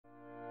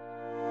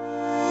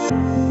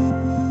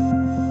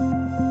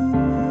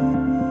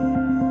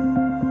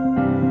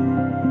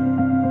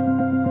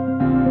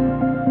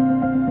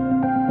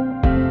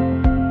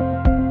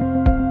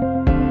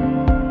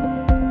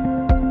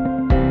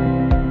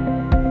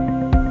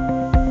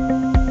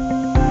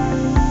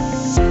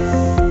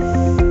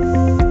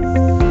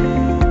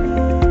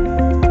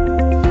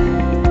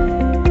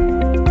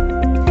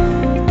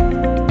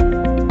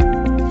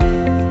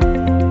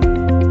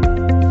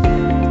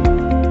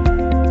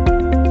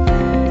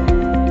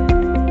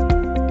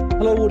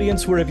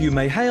Wherever you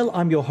may hail,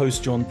 I'm your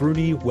host, John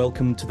Bruni.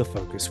 Welcome to The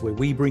Focus, where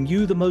we bring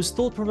you the most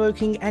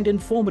thought-provoking and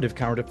informative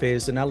current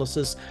affairs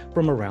analysis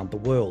from around the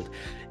world.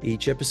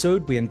 Each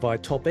episode, we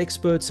invite top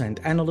experts and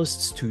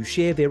analysts to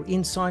share their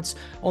insights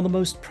on the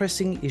most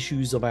pressing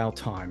issues of our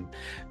time.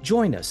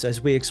 Join us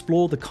as we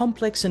explore the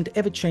complex and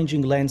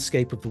ever-changing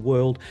landscape of the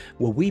world,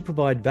 where we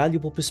provide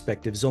valuable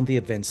perspectives on the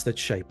events that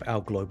shape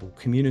our global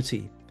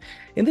community.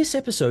 In this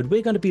episode,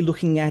 we're going to be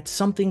looking at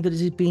something that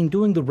has been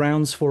doing the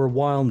rounds for a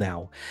while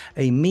now,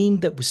 a meme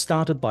that was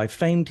started by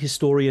famed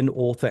historian,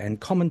 author, and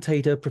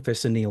commentator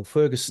Professor Niall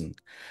Ferguson,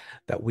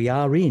 that we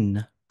are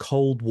in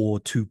Cold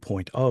War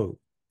 2.0.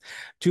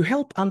 To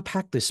help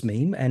unpack this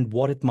meme and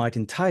what it might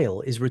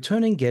entail is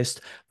returning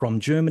guest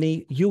from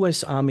Germany,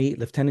 US Army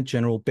Lieutenant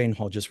General Ben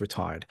Hodges,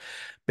 retired.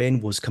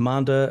 Ben was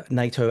Commander,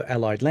 NATO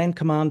Allied Land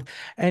Command,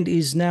 and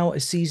is now a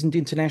seasoned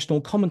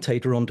international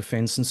commentator on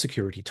defense and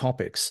security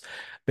topics.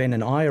 Ben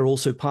and I are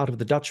also part of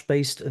the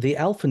Dutch-based The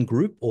Alphen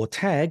Group, or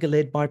TAG,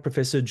 led by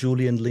Professor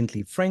Julian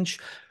Lindley-French,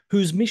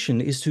 whose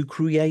mission is to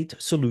create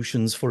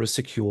solutions for a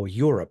secure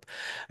Europe.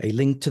 A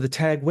link to the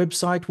TAG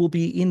website will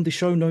be in the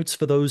show notes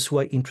for those who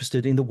are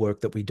interested in the work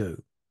that we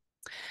do.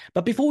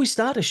 But before we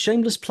start, a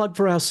shameless plug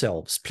for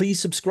ourselves. Please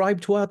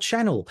subscribe to our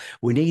channel.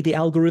 We need the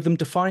algorithm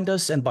to find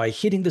us, and by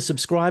hitting the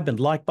subscribe and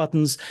like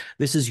buttons,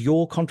 this is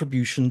your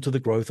contribution to the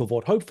growth of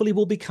what hopefully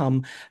will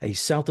become a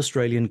South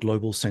Australian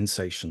global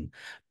sensation.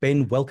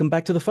 Ben, welcome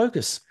back to The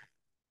Focus.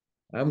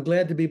 I'm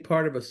glad to be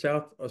part of a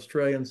South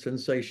Australian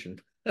sensation.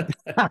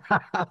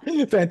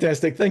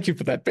 Fantastic. Thank you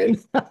for that, Ben.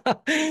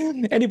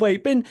 Anyway,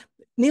 Ben,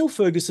 Niall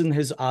Ferguson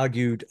has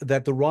argued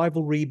that the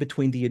rivalry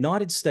between the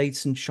United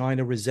States and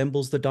China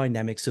resembles the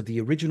dynamics of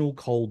the original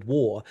Cold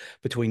War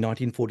between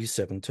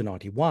 1947 to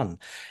 91.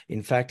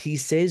 In fact, he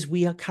says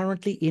we are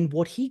currently in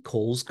what he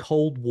calls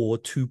Cold War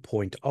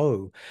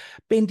 2.0.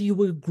 Ben, do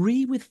you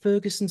agree with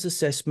Ferguson's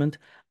assessment?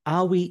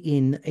 Are we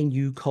in a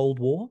new Cold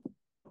War?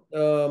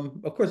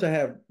 Of course, I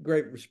have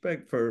great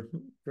respect for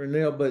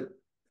Niall, but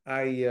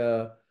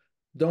I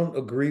don't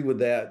agree with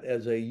that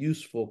as a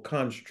useful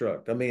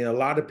construct. I mean, a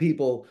lot of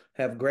people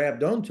have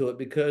grabbed onto it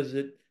because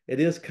it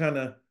is kind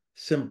of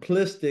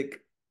simplistic,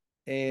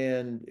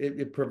 and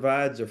it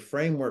provides a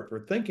framework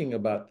for thinking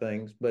about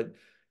things. But,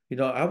 you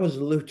know, I was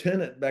a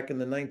lieutenant back in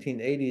the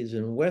 1980s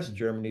in West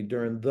Germany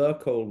during the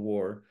Cold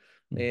War,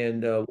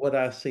 and what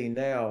I see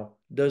now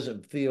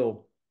doesn't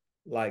feel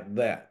like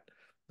that.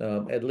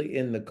 At least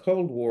in the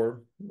Cold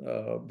War,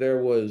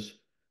 there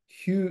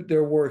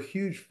were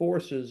huge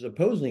forces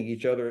opposing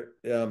each other,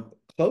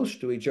 close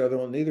to each other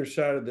on either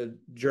side of the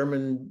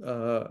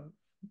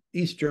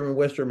East German,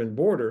 West German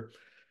border.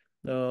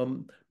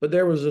 But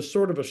there was a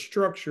sort of a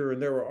structure,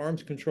 and there were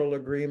arms control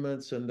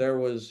agreements, and there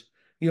was,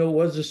 it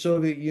was the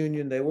Soviet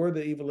Union. They were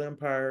the evil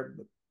empire,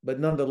 but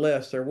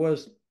nonetheless, there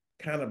was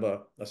kind of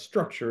a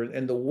structure,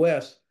 and the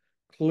West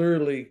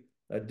clearly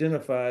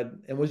identified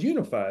and was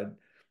unified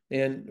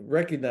in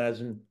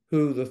recognizing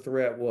who the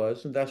threat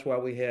was. And that's why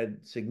we had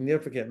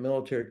significant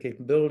military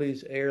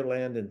capabilities, air,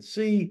 land, and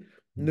sea,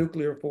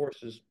 nuclear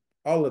forces,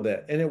 all of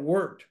that. And it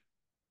worked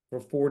for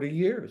 40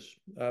 years.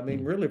 I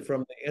mean, really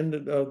from the end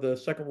of the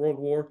Second World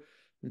War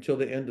until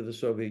the end of the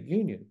Soviet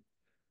Union.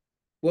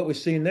 What we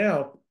see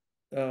now,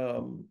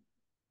 it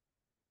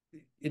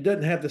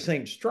doesn't have the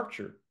same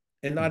structure.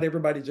 And not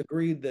everybody's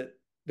agreed that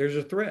there's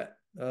a threat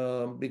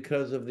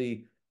because of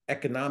the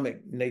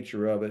economic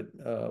nature of it,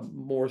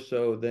 more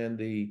so than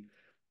the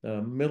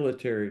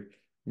military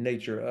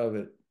nature of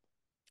it.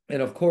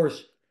 And of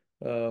course,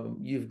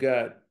 you've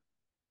got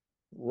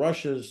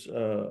Russia's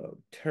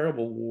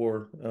terrible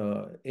war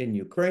in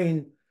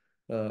Ukraine,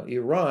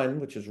 Iran,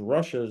 which is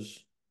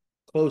Russia's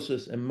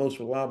closest and most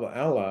reliable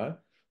ally,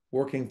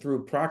 working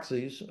through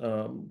proxies,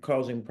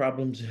 causing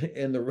problems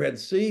in the Red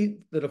Sea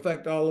that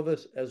affect all of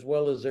us, as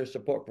well as their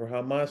support for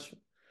Hamas,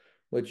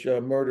 which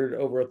murdered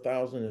over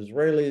 1,000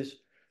 Israelis.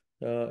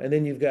 And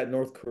then you've got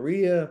North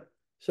Korea.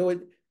 So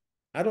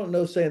I don't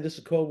know, saying this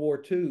is Cold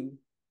War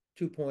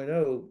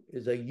 2.0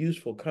 is a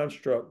useful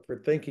construct for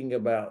thinking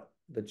about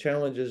the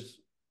challenges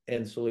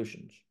and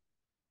solutions.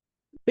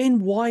 Ben,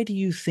 why do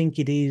you think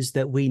it is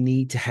that we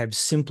need to have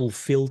simple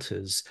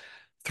filters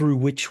through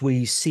which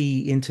we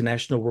see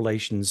international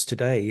relations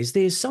today? Is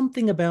there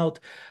something about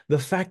the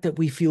fact that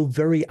we feel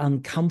very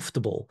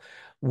uncomfortable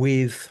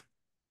with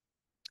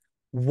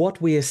what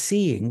we are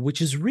seeing,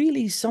 which is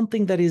really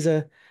something that is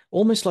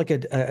almost like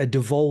a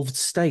devolved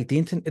state.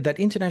 That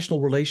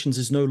international relations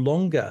is no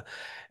longer,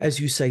 as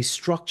you say,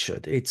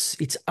 structured. It's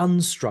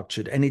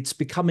unstructured, and it's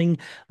becoming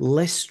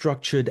less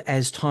structured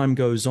as time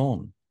goes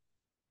on.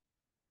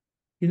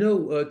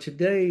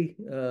 Today,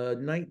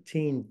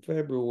 19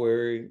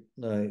 February,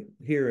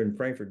 here in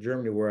Frankfurt,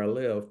 Germany, where I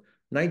live,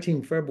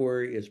 19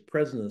 February is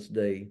President's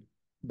Day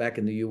back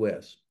in the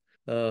US.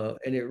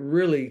 And it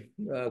really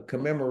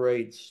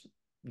commemorates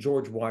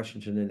George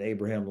Washington and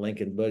Abraham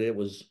Lincoln, but it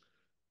was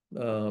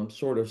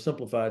sort of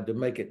simplified to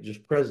make it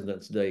just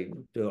President's Day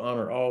to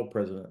honor all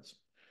presidents.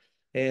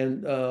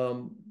 And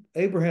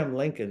Abraham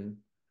Lincoln,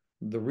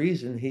 the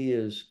reason he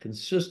is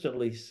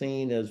consistently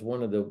seen as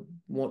one of the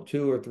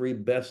two or three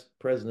best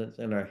presidents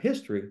in our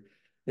history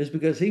is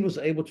because he was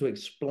able to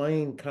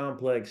explain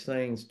complex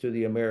things to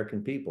the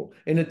American people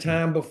in a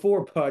time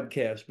before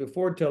podcasts,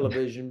 before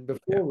television,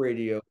 before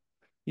radio.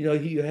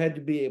 You had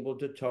to be able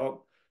to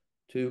talk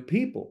to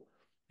people.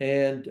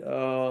 And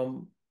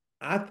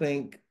I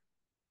think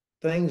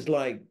things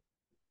like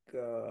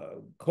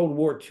Cold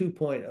War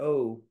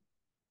 2.0,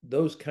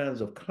 those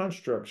kinds of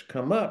constructs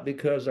come up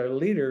because our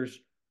leaders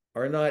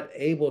are not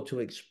able to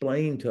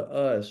explain to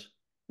us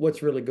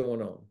what's really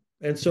going on.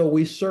 And so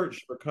we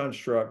search for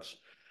constructs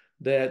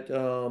that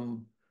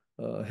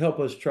help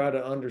us try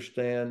to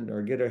understand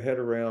or get our head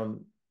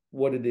around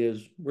what it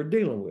is we're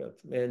dealing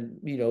with. And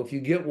if you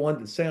get one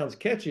that sounds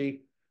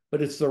catchy,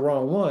 but it's the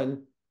wrong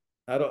one,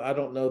 I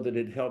don't know that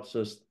it helps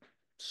us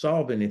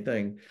solve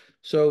anything.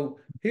 So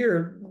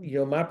here,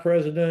 my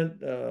president,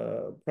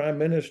 prime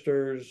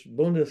ministers,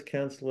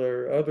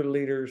 Bundeskanzler, other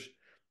leaders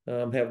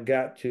have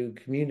got to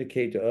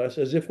communicate to us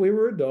as if we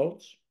were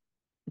adults,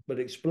 but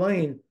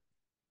explain,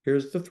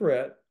 here's the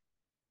threat,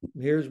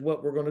 here's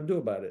what we're going to do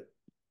about it.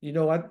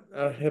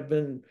 I have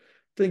been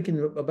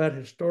thinking about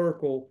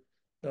historical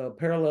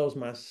parallels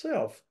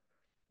myself.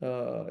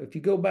 If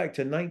you go back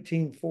to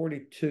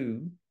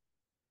 1942,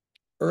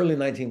 early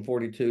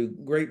 1942,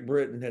 Great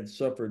Britain had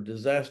suffered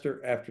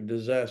disaster after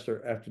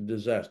disaster after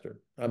disaster.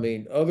 I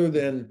mean, other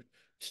than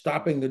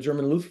stopping the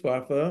German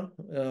Luftwaffe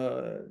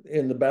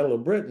in the Battle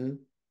of Britain,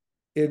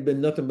 it had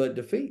been nothing but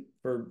defeat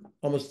for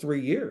almost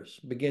 3 years,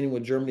 beginning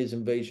with Germany's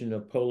invasion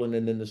of Poland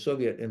and then the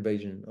Soviet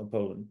invasion of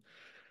Poland.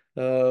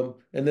 And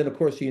then, of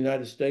course, the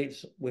United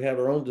States, we have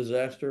our own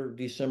disaster,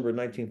 December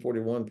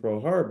 1941,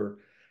 Pearl Harbor.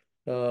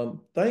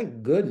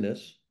 Thank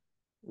goodness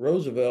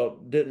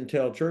Roosevelt didn't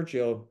tell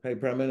Churchill, hey,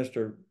 Prime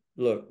Minister,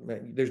 look,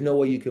 man, there's no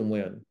way you can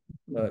win.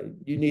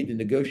 You need to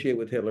negotiate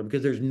with Hitler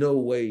because there's no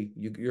way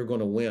you're going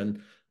to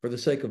win. For the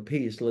sake of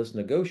peace, let's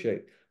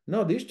negotiate.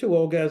 No, these two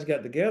old guys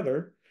got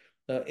together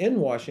in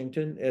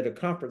Washington at a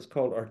conference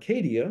called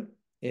Arcadia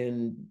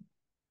in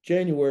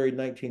January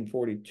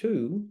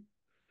 1942.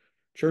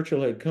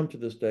 Churchill had come to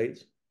the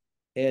States,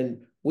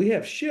 and we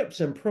have ships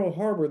in Pearl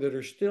Harbor that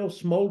are still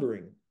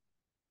smoldering,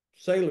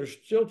 sailors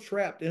still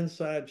trapped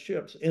inside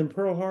ships in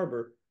Pearl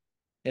Harbor,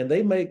 and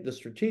they make the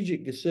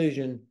strategic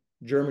decision,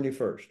 Germany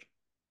first.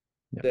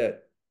 Yeah.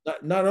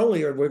 That not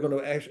only are we going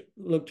to actually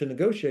look to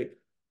negotiate,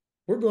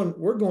 we're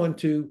going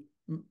to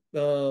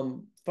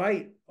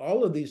fight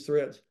all of these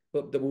threats,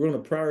 but that we're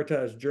going to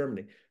prioritize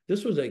Germany.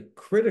 This was a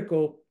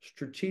critical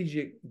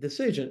strategic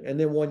decision. And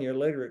then 1 year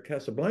later at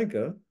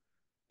Casablanca,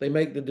 they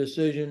make the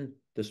decision,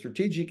 the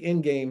strategic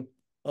end game,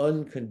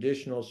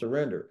 unconditional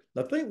surrender.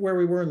 Now think where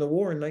we were in the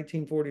war in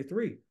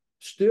 1943.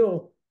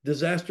 Still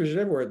disasters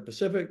everywhere, the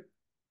Pacific,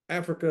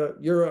 Africa,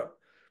 Europe.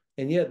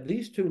 And yet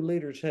these two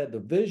leaders had the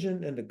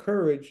vision and the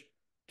courage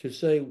to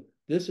say,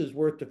 this is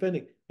worth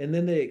defending. And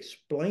then they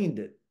explained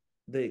it.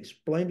 They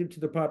explained it to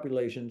the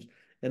populations,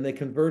 and they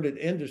converted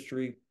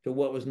industry to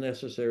what was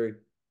necessary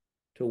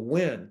to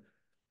win.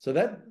 So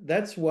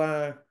that's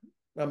why,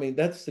 I mean,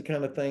 that's the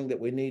kind of thing that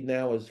we need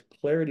now is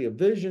clarity of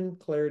vision,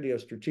 clarity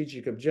of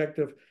strategic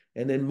objective,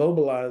 and then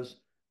mobilize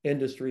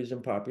industries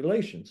and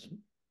populations.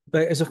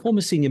 But as a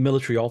former senior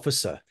military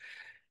officer,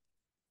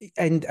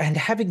 and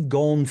having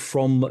gone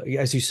from,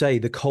 as you say,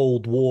 the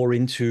Cold War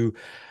into,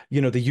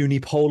 the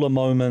unipolar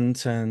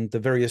moment and the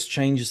various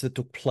changes that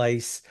took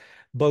place,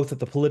 both at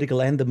the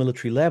political and the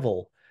military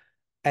level,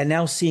 and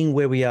now seeing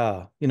where we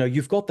are,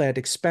 you've got that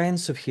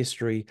expanse of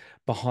history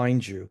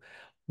behind you.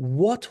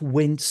 What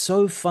went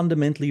so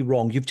fundamentally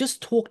wrong? You've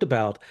just talked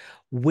about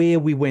where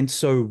we went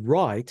so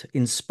right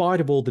in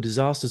spite of all the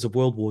disasters of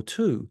World War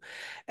II.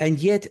 And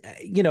yet,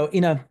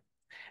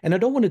 and I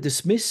don't want to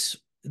dismiss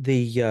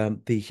the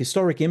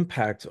historic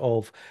impact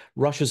of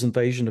Russia's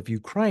invasion of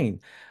Ukraine,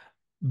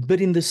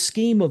 but in the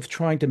scheme of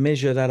trying to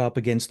measure that up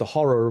against the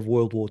horror of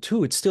World War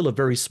II, it's still a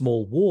very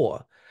small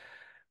war.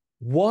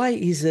 Why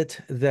is it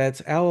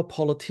that our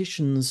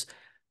politicians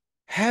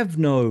have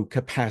no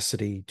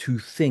capacity to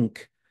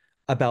think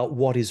about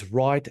what is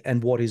right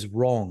and what is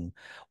wrong,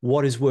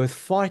 what is worth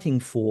fighting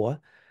for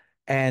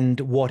and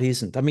what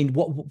isn't? I mean,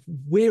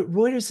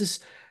 where does this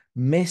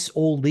mess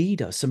all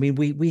lead us? I mean,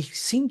 we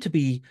seem to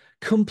be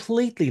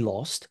completely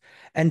lost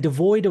and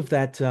devoid of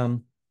that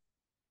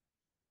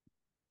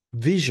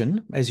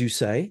vision, as you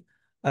say,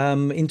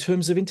 in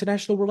terms of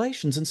international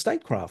relations and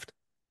statecraft.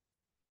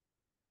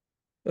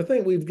 I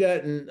think we've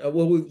gotten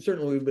well.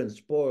 We've been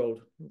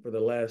spoiled for the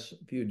last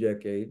few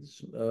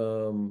decades.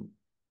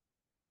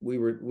 We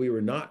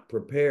were not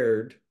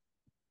prepared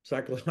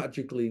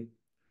psychologically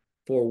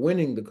for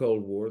winning the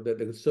Cold War, that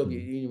the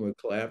Soviet Mm. Union would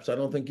collapse. I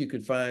don't think you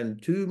could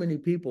find too many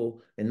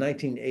people in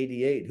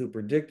 1988 who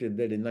predicted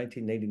that in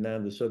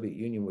 1989 the Soviet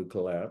Union would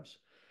collapse.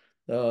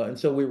 And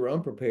so we were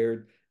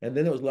unprepared. And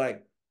then it was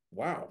like,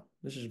 wow,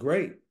 this is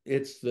great.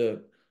 It's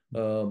the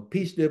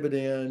peace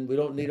dividend. We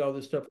don't Yeah. need all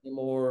this stuff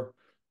anymore.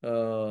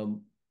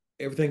 Um,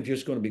 Everything's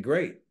just going to be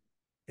great.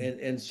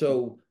 And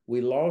so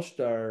we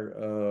lost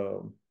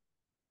our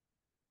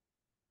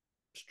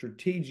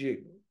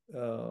strategic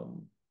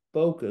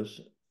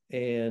focus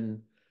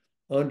and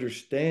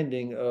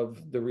understanding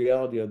of the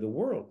reality of the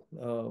world.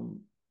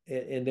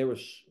 And there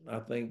was, I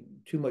think,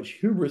 too much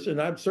hubris,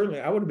 and I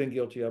would have been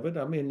guilty of it.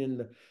 I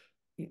mean,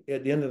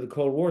 at the end of the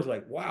Cold War, it's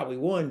like, wow, we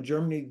won,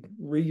 Germany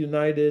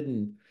reunited,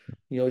 and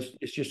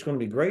it's just going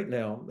to be great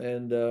now.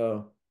 And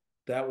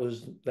that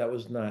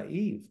was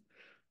naive.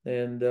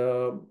 And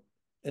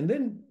and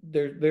then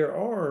there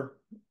are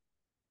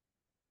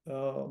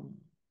um,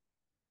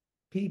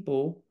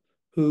 people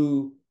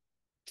who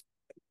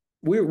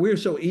we're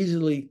so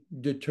easily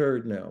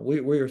deterred now.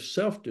 We're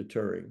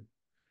self-deterring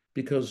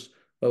because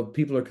of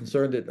people are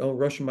concerned that, oh,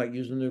 Russia might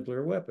use a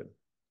nuclear weapon.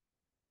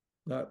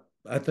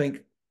 I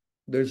think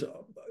there's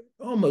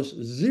almost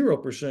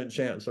 0%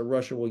 chance that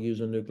Russia will use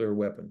a nuclear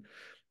weapon.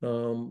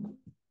 Um,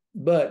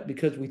 but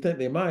because we think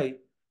they might,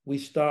 we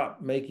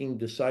stop taking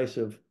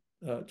decisive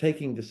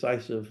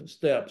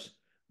steps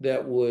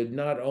that would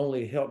not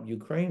only help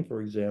Ukraine,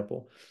 for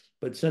example,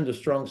 but send a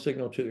strong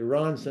signal to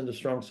Iran, send a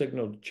strong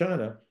signal to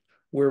China.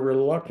 We're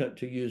reluctant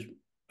to use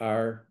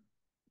our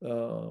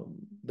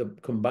the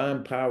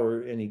combined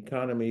power in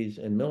economies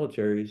and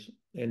militaries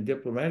and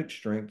diplomatic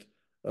strength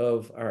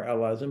of our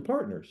allies and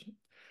partners.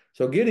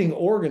 So getting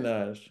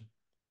organized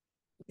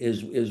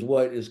is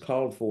what is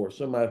called for.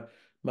 So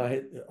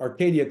my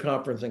Arcadia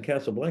conference and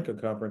Casablanca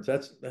conference,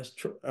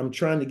 I'm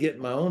trying to get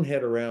my own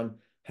head around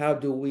how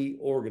do we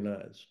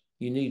organize.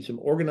 You need some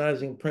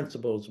organizing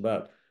principles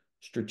about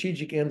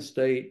strategic end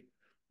state,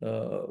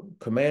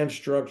 command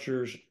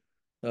structures,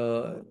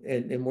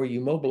 and where you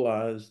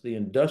mobilize the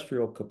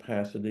industrial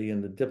capacity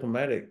and the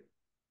diplomatic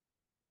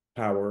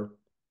power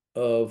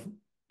of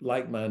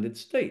like-minded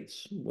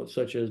states,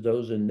 such as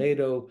those in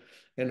NATO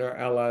and our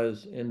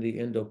allies in the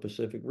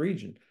Indo-Pacific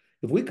region.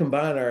 If we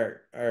combine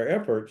our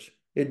efforts,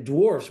 it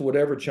dwarfs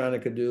whatever China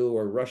could do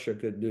or Russia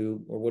could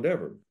do or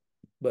whatever.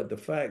 But the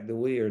fact that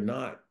we are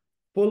not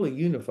fully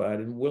unified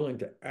and willing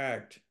to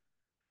act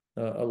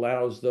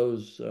allows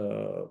those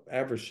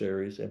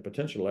adversaries and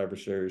potential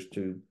adversaries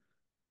to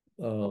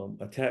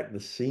attack the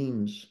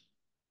seams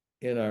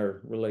in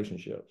our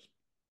relationships.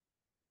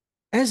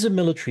 As a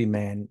military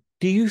man,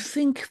 do you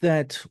think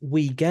that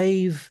we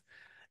gave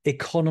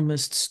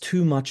economists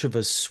too much of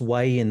a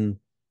sway in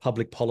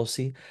public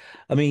policy?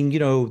 I mean,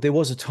 there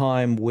was a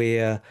time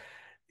where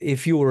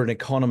if you were an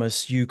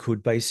economist, you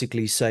could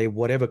basically say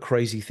whatever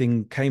crazy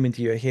thing came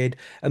into your head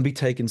and be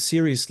taken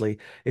seriously.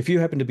 If you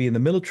happen to be in the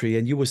military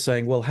and you were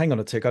saying, well, hang on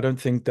a tick, I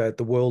don't think that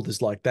the world is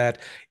like that,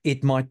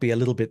 it might be a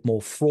little bit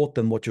more fraught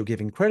than what you're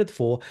giving credit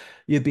for,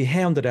 you'd be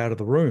hounded out of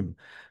the room.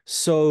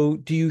 So,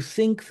 do you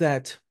think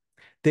that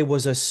there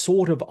was a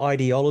sort of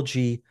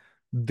ideology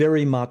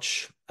very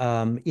much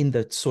in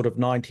the sort of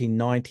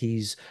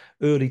 1990s,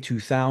 early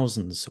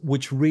 2000s,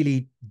 which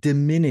really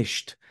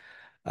diminished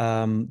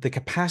the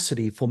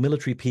capacity for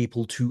military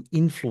people to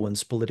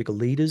influence political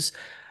leaders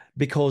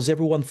because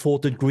everyone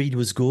thought that greed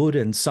was good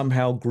and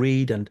somehow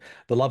greed and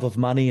the love of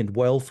money and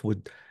wealth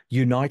would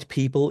unite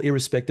people,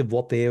 irrespective of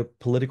what their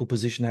political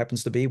position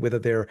happens to be, whether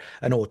they're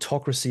an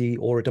autocracy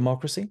or a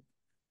democracy?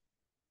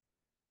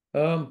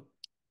 Um,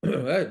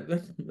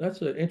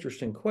 that's an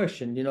interesting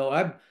question.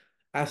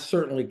 I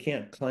certainly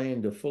can't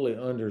claim to fully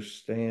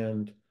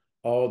understand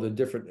all the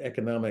different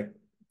economic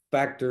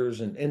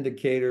factors and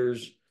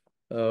indicators.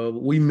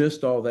 We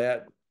missed all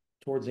that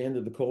towards the end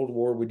of the Cold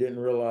War. We didn't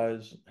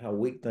realize how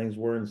weak things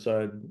were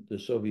inside the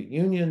Soviet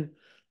Union.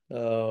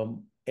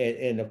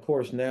 And of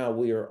course, now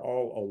we are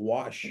all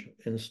awash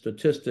in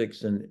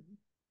statistics and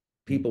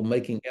people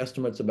making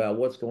estimates about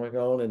what's going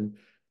on. And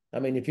I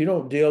mean, if you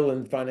don't deal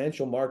in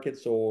financial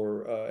markets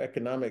or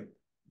economic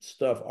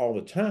stuff all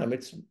the time,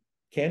 it's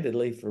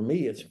candidly for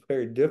me, it's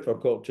very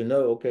difficult to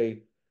know,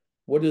 okay,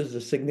 what is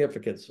the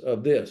significance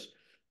of this?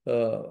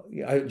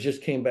 I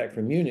just came back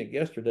from Munich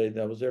yesterday.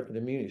 I was there for the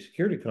Munich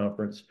Security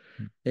Conference.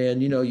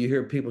 And, you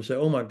hear people say,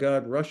 oh my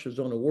God, Russia's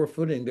on a war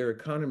footing. Their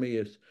economy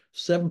is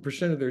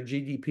 7% of their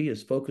GDP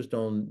is focused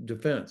on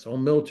defense,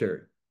 on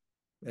military.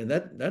 And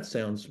that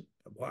sounds,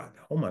 wow,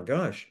 oh my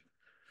gosh.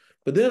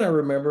 But then I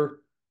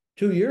remember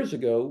 2 years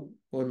ago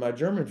when my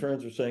German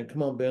friends were saying,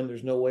 come on, Ben,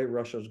 there's no way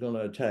Russia's going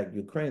to attack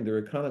Ukraine. Their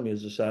economy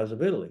is the size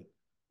of Italy.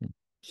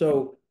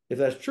 So if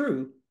that's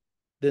true,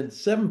 then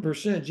 7%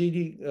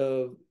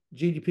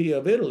 GDP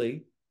of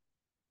Italy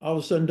all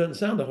of a sudden doesn't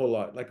sound a whole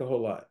lot, like a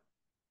whole lot,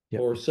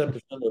 Yep. or 7%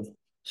 of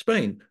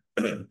Spain.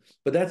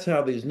 But that's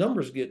how these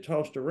numbers get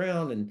tossed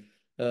around. And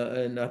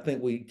and I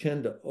think we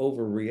tend to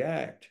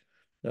overreact.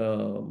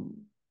 Um,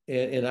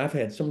 and I've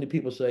had so many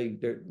people say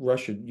that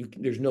Russia,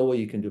 there's no way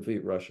you can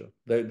defeat Russia.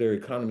 Their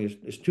economy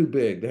is too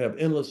big. They have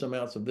endless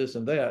amounts of this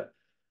and that.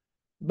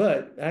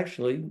 But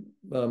actually,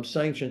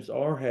 sanctions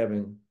are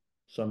having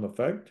some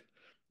effect.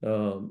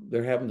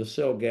 They're having to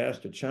sell gas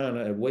to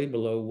China at way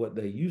below what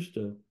they used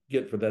to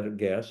get for that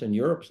gas. And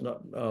Europe's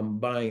not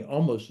buying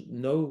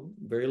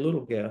very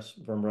little gas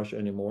from Russia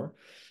anymore.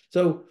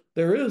 So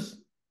there is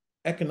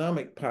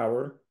economic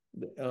power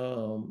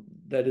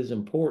that is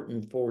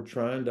important for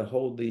trying to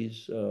hold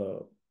these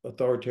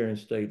authoritarian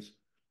states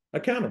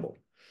accountable.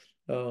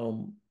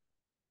 Um,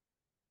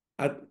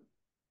 I,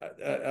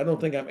 I don't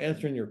think I'm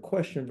answering your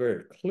question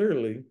very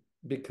clearly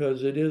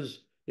because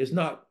it's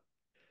not,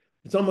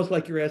 it's almost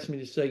like you're asking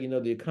me to say,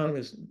 the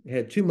economists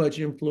had too much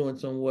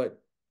influence on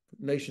what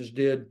nations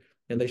did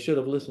and they should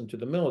have listened to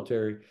the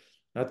military.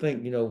 I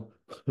think,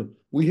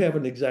 we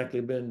haven't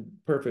exactly been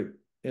perfect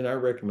in our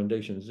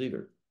recommendations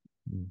either.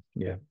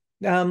 Yeah.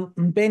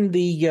 Ben,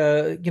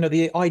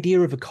 the idea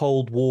of a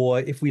Cold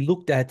War, if we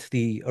looked at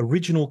the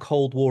original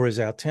Cold War as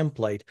our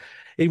template,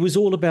 it was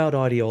all about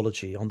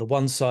ideology. On the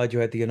one side, you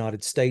had the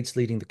United States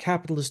leading the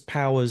capitalist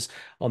powers.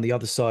 On the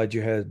other side,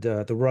 you had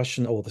the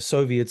Russian or the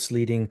Soviets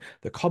leading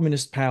the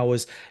communist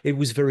powers. It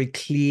was very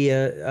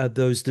clear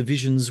those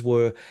divisions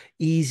were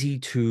easy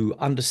to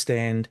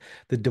understand,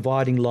 the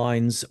dividing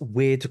lines,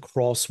 where to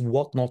cross,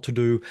 what not to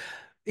do.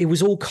 It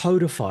was all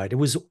codified. It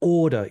was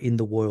order in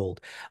the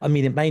world. I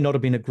mean, it may not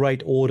have been a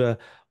great order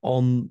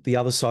on the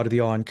other side of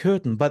the Iron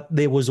Curtain, but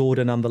there was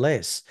order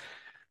nonetheless.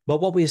 But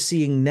what we're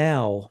seeing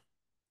now,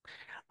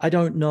 I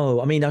don't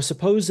know. I mean, I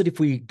suppose that if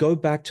we go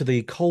back to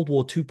the Cold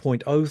War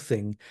 2.0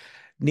 thing,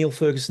 Neil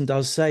Ferguson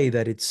does say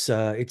that it's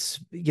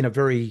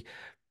very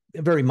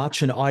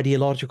much an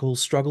ideological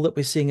struggle that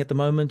we're seeing at the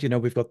moment.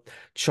 We've got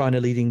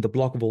China leading the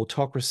bloc of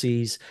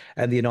autocracies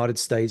and the United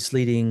States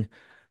leading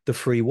the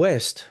free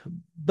West.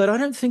 But I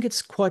don't think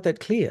it's quite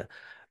that clear.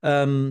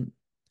 Um,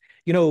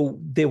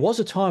 there was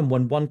a time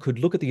when one could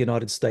look at the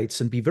United States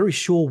and be very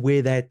sure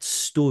where that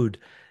stood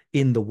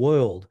in the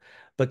world.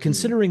 But Hmm.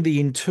 considering the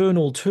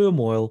internal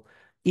turmoil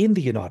in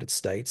the United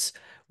States,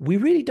 we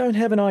really don't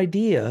have an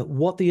idea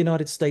what the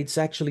United States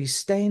actually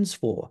stands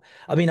for.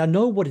 I mean, I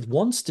know what it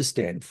wants to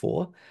stand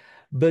for,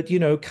 but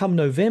come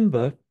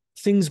November,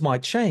 things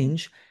might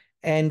change.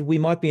 And we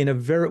might be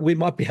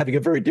having a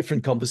very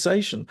different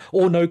conversation,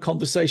 or no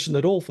conversation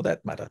at all for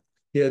that matter.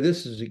 Yeah,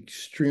 this is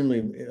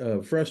extremely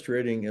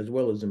frustrating as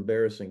well as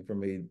embarrassing for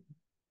me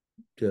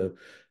to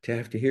to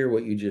have to hear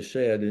what you just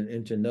said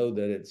and to know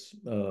that it's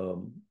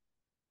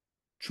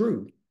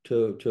true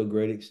to a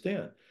great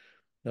extent.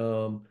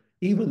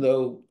 Even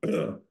though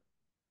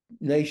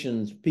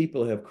nations,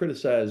 people have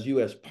criticized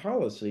U.S.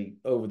 policy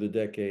over the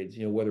decades,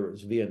 whether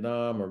it's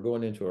Vietnam or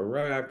going into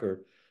Iraq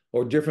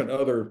or different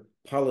other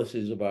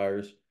policies of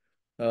ours,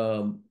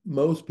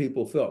 most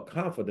people felt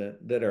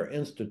confident that our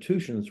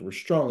institutions were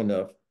strong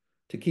enough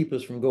to keep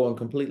us from going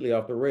completely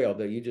off the rail.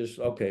 That you just,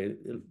 okay,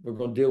 we're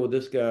going to deal with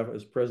this guy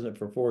as president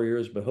for 4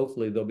 years, but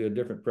hopefully there'll be a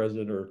different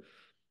president or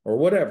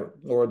whatever,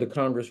 or the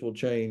Congress will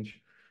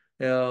change.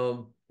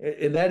 And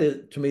that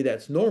is, to me,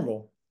 that's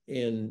normal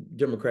in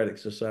democratic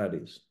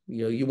societies.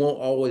 You won't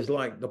always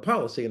like the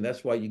policy, and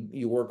that's why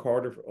you work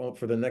harder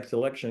for the next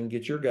election,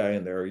 get your guy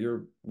in there or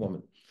your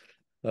woman.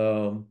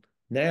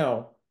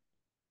 Now,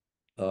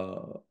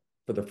 for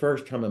the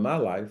first time in my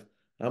life,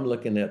 I'm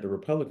looking at the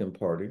Republican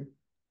Party,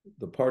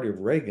 the party of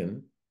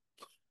Reagan,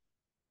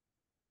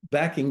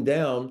 backing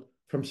down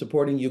from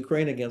supporting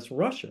Ukraine against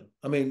Russia.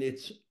 I mean,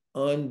 it's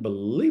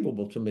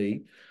unbelievable to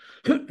me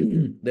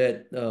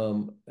that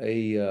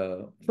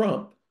a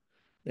Trump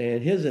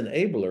and his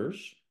enablers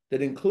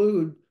that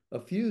include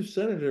a few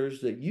senators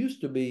that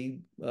used to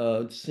be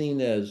seen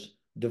as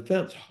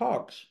defense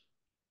hawks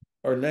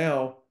are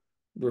now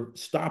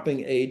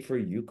stopping aid for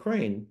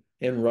Ukraine,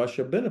 and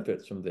Russia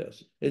benefits from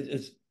this.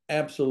 It's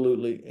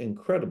absolutely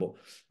incredible.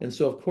 And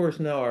so, of course,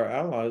 now our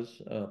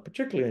allies,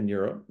 particularly in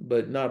Europe,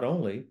 but not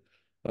only,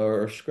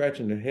 are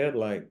scratching their head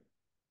like,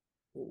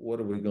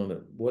 what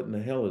in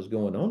the hell is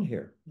going on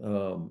here?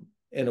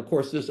 And of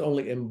course, this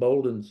only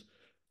emboldens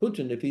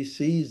Putin if he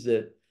sees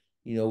that,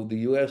 the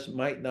U.S.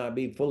 might not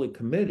be fully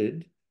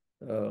committed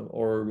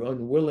or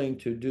unwilling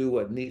to do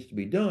what needs to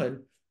be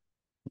done,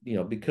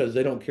 because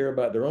they don't care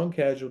about their own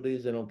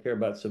casualties, they don't care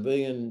about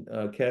civilian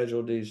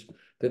casualties,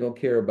 they don't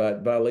care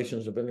about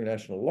violations of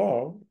international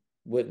law.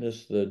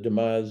 Witness the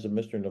demise of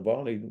Mr.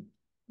 Navalny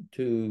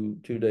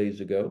two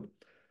days ago.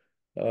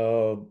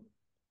 Uh,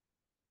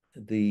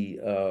 the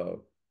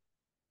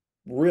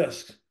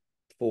risk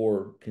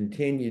for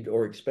continued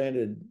or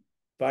expanded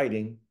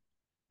fighting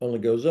only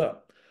goes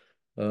up.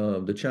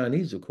 The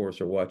Chinese, of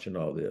course, are watching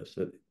all this,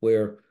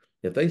 where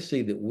if they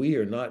see that we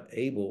are not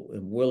able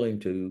and willing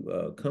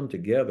to come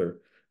together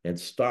and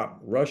stop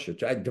Russia,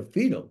 to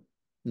defeat them,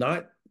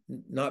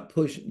 not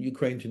push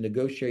Ukraine to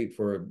negotiate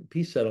for a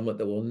peace settlement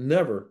that will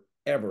never,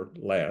 ever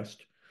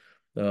last,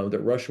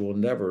 that Russia will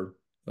never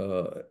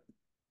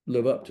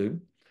live up to,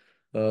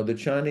 The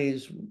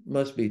Chinese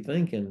must be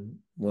thinking,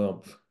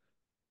 well,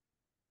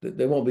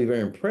 they won't be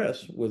very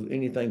impressed with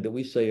anything that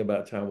we say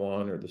about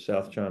Taiwan or the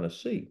South China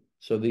Sea.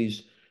 So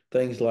these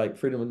things like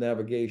freedom of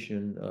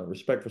navigation,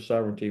 respect for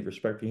sovereignty,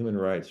 respect for human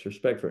rights,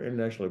 respect for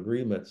international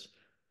agreements,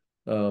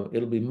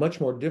 it'll be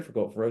much more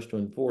difficult for us to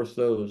enforce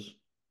those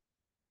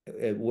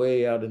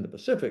way out in the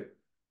Pacific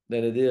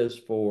than it is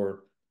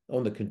for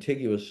on the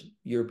contiguous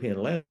European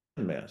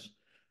landmass.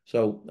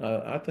 So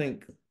I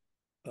think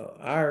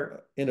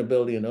our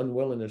inability and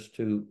unwillingness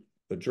to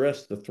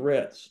address the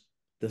threats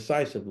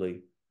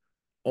decisively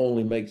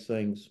only makes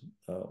things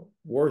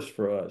worse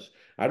for us.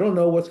 I don't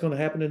know what's going to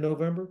happen in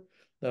November.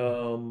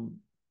 Um,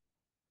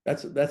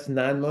 that's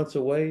 9 months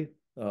away.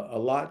 A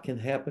lot can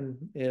happen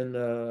in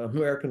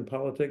American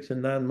politics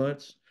in 9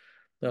 months.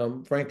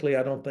 Frankly,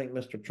 I don't think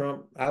Mr.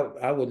 Trump.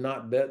 I would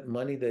not bet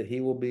money that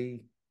he will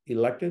be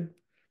elected.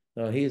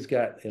 He's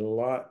got a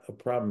lot of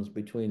problems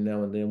between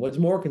now and then. What's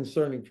more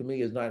concerning to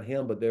me is not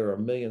him, but there are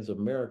millions of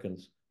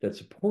Americans that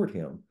support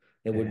him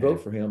and would Yeah.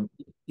 vote for him,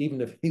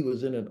 even if he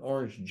was in an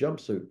orange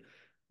jumpsuit.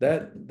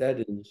 That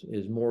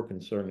is more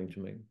concerning to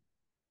me.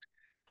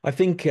 I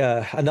think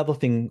another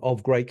thing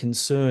of great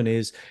concern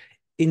is,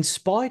 in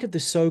spite of the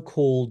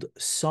so-called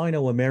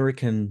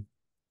Sino-American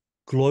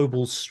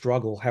global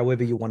struggle,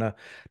 however you want to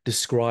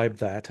describe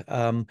that,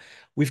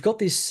 we've got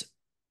this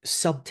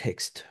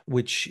subtext,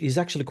 which is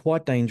actually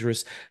quite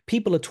dangerous.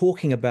 People are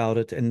talking about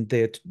it, and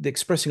they're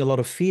expressing a lot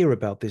of fear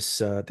about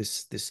this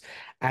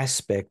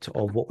aspect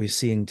of what we're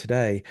seeing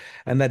today,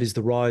 and that is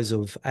the rise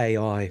of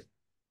AI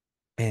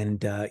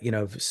and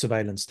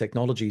surveillance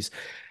technologies.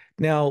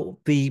 Now,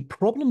 the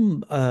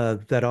problem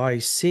that I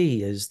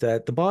see is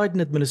that the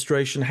Biden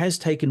administration has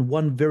taken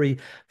one very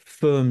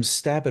firm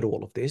stab at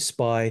all of this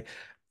by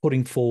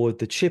putting forward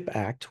the CHIP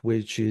Act,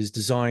 which is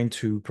designed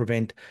to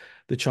prevent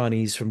the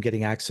Chinese from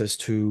getting access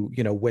to,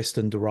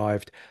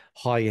 Western-derived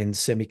high-end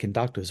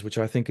semiconductors, which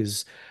I think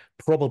is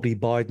probably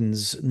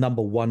Biden's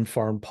number one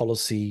foreign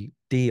policy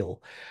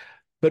deal.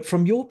 But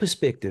from your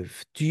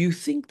perspective, do you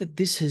think that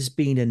this has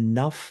been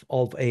enough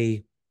of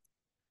a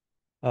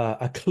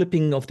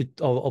clipping of the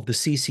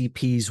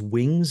CCP's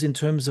wings in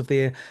terms of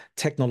their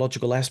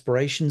technological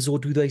aspirations, or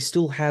do they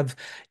still have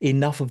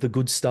enough of the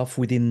good stuff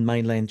within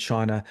mainland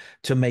China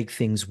to make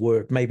things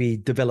work? Maybe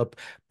develop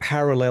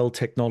parallel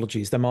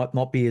technologies. They might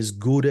not be as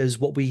good as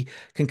what we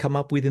can come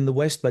up with in the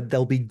West, but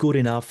they'll be good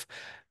enough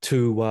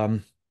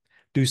to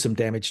do some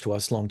damage to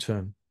us long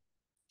term.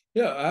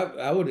 Yeah,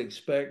 I would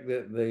expect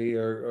that they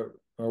are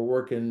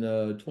working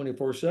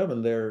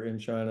 24/7 there in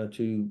China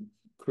to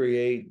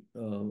create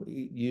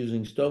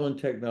using stolen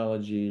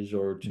technologies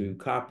or to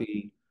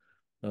copy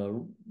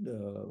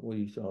what do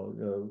you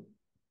call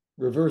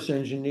reverse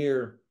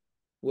engineer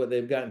what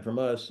they've gotten from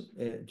us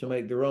to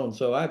make their own.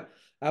 So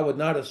I would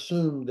not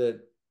assume that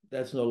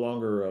that's no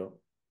longer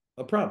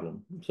a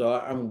problem. So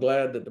I'm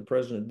glad that the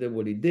president did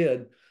what he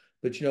did.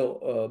 But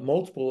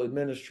multiple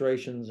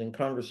administrations and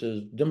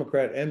Congresses,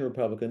 Democrat and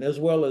Republican, as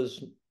well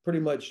as pretty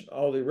much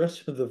all the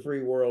rest of the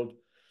free world,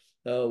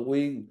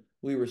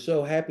 we were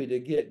so happy to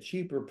get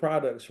cheaper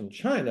products from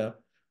China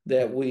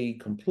that we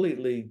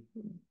completely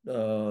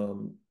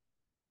um,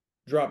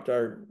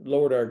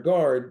 lowered our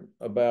guard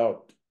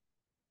about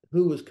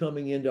who was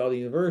coming into all the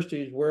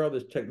universities, where all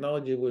this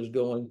technology was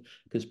going,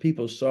 because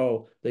people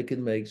saw they could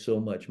make so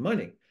much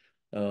money,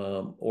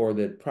 or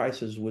that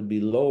prices would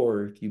be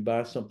lower if you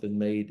buy something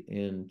made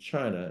in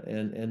China.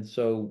 And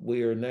so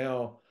we are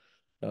now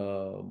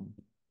um,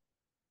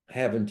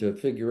 having to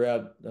figure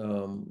out,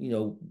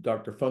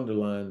 Dr. von der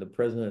Leyen, the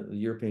president of the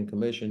European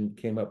Commission,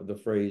 came up with the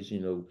phrase,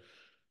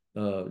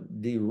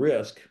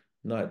 de-risk,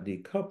 not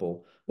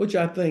decouple, which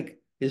I think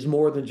is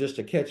more than just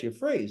a catchy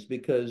phrase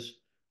because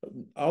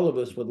all of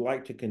us would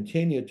like to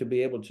continue to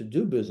be able to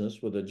do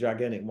business with a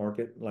gigantic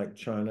market like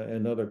China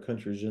and other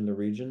countries in the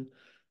region.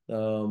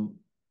 Um,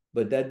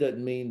 but that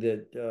doesn't mean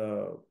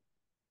that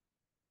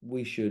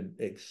we should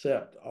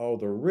accept all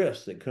the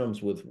risks that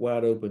comes with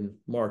wide open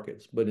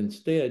markets, but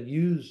instead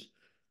use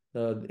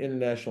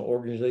international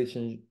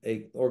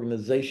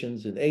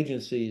organizations and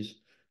agencies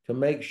to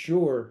make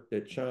sure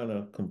that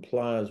China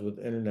complies with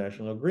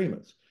international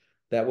agreements.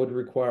 That would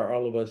require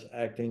all of us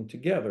acting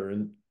together,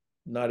 and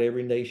not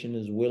every nation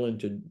is willing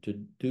to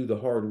do the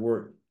hard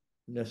work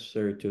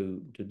necessary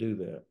to do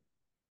that.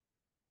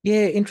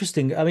 Yeah,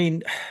 interesting. I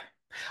mean,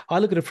 I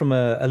look at it from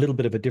a little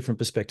bit of a different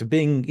perspective.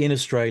 Being in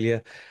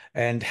Australia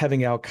and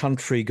having our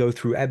country go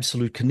through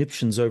absolute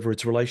conniptions over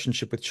its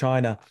relationship with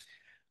China,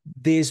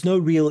 there's no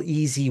real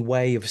easy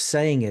way of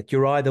saying it.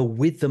 You're either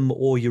with them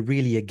or you're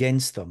really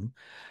against them.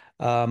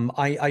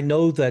 I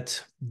know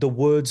that the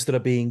words that are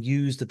being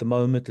used at the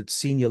moment at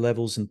senior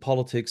levels in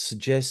politics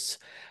suggests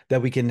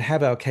that we can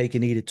have our cake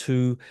and eat it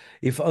too,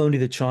 if only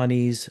the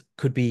Chinese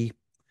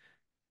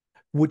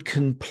would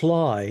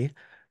comply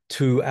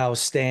to our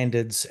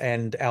standards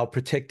and our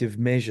protective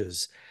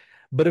measures.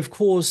 But of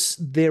course,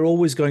 they're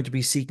always going to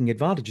be seeking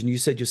advantage. And you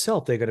said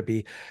yourself, they're going to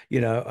be,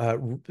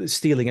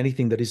 stealing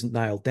anything that isn't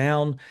nailed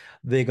down.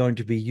 They're going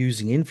to be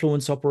using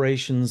influence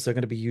operations. They're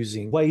going to be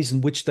using ways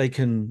in which they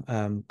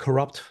can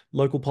corrupt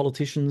local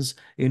politicians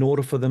in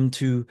order for them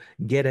to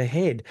get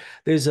ahead.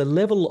 There's a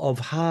level of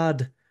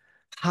hard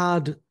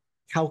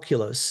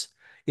calculus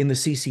in the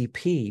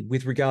CCP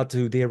with regard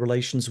to their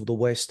relations with the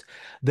West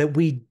that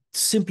we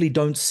simply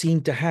don't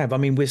seem to have. I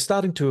mean, we're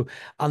starting to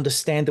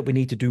understand that we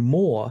need to do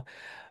more,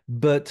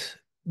 but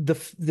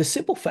the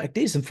simple fact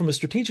is, and from a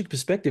strategic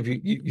perspective,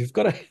 you've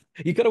got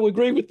to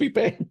agree with me,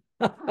 Ben.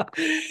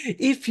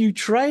 If you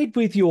trade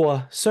with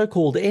your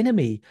so-called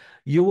enemy,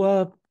 you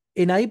are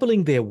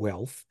enabling their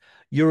wealth,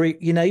 you're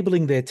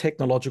enabling their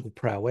technological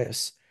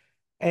prowess,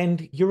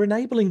 and you're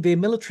enabling their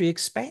military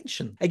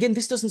expansion. Again,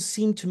 this doesn't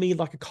seem to me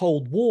like a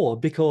Cold War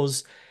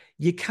because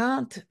you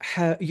can't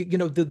have,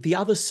 the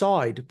other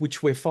side,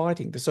 which we're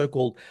fighting, the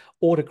so-called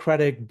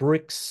autocratic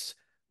BRICS,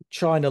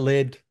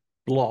 China-led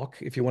bloc,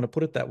 if you want to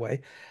put it that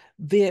way,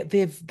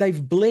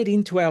 they've bled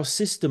into our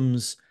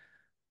systems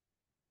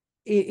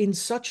in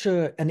such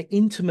an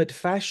intimate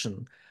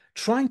fashion.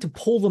 Trying to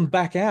pull them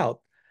back out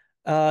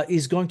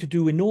is going to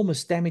do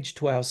enormous damage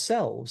to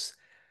ourselves.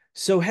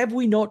 So have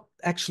we not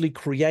actually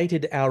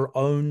created our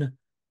own,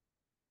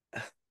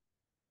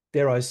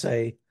 dare I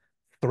say,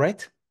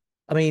 threat?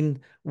 I mean,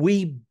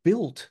 we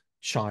built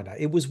China.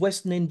 It was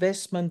Western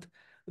investment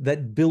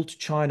that built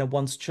China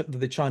once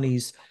the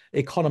Chinese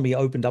economy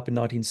opened up in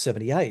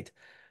 1978.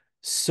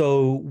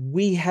 So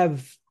we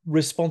have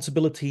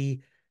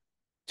responsibility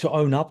to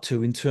own up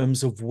to in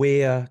terms of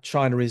where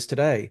China is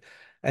today.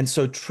 And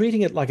so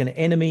treating it like an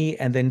enemy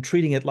and then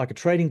treating it like a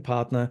trading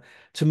partner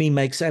to me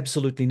makes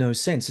absolutely no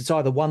sense. It's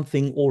either one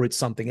thing or it's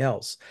something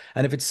else.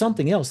 And if it's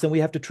something else, then we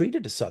have to treat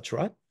it as such,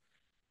 right?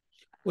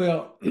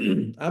 Well,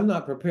 I'm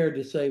not prepared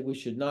to say we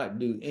should not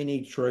do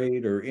any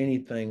trade or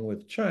anything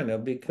with China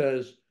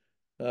because,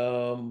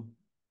 um,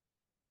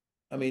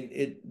 I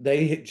mean,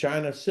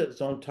 China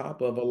sits on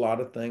top of a lot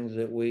of things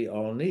that we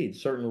all need,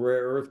 certain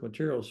rare earth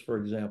materials, for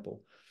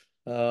example.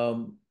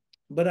 Um,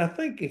 but I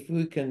think if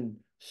we can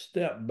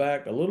step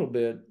back a little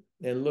bit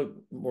and look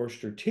more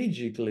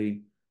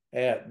strategically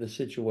at the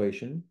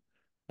situation,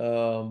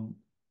 um,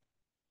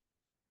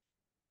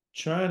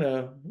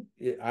 China,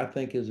 I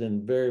think, is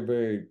in very,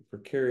 very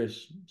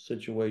precarious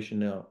situation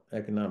now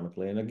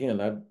economically. And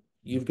again,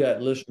 you've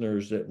got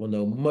listeners that will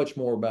know much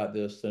more about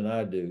this than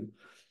I do.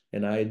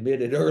 And I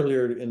admitted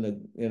earlier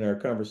in our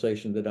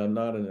conversation that I'm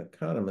not an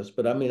economist,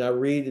 but I mean I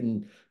read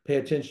and pay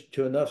attention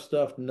to enough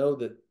stuff to know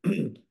that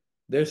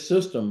their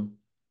system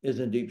is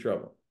in deep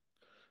trouble.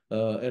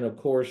 And of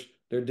course,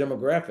 their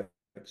demographics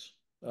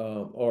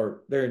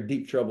they're in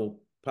deep trouble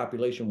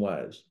population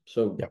wise.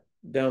 So Yep.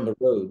 down the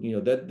road,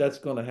 that's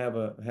going to have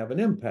an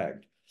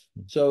impact.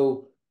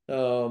 So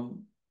are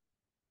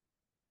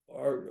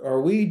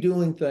we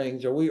doing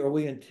things? Are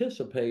we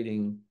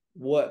anticipating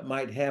what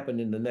might happen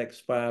in the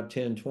next 5,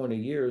 10, 20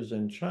 years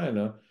in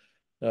China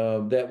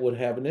that would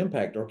have an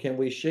impact, or can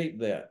we shape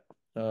that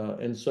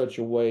in such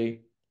a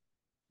way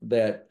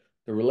that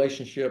the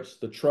relationships,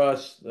 the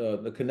trust,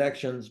 the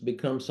connections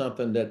become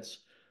something that's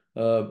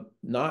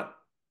not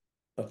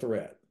a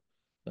threat.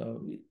 Uh,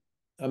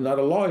 I'm not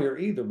a lawyer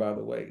either, by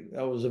the way.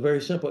 I was a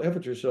very simple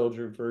infantry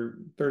soldier for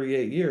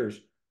 38 years,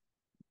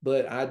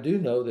 but I do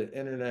know that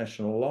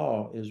international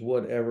law is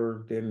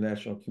whatever the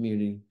international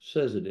community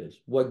says it is,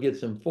 what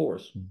gets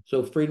enforced.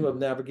 So freedom of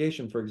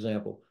navigation, for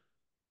example,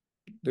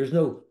 there's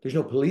no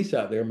police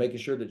out there making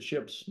sure that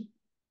ships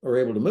are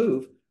able to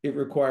move. It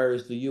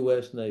requires the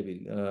U.S.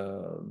 Navy,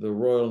 the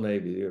Royal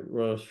Navy, the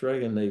Royal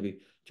Australian Navy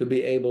to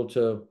be able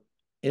to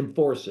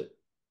enforce it,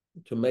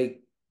 to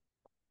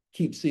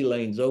keep sea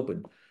lanes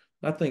open.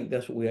 I think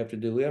that's what we have to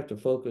do. We have to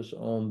focus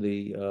on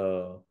the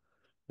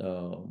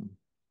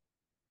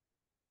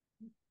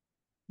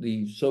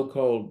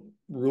so-called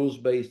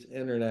rules-based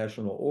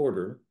international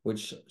order,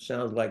 which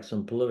sounds like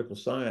some political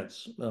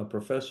science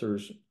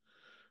professors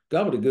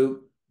gobbledygook,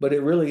 but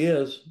it really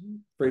is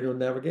freedom of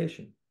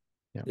navigation.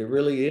 Yeah. It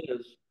really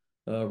is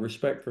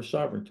respect for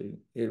sovereignty.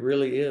 It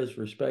really is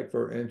respect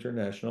for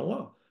international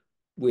law.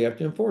 We have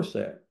to enforce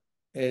that.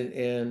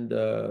 And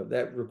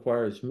that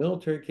requires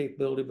military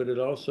capability, but it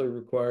also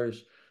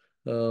requires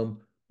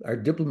um, our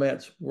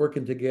diplomats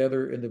working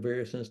together in the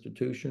various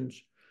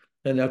institutions.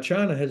 And now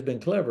China has been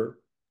clever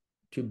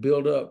to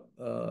build up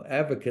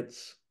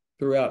advocates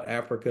throughout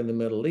Africa and the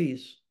Middle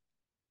East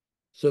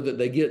so that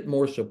they get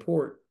more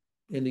support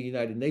in the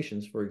United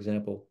Nations, for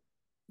example,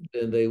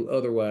 than they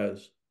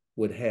otherwise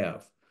would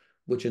have,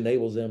 which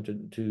enables them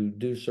to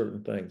do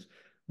certain things.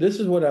 This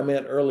is what I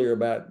meant earlier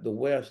about the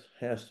West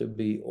has to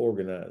be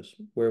organized,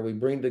 where we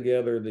bring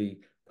together the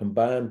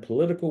combined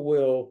political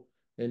will,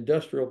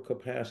 industrial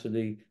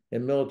capacity,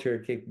 and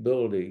military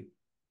capability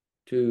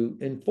to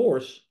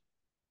enforce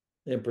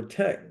and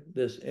protect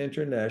this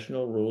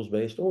international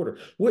rules-based order,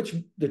 which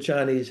the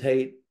Chinese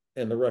hate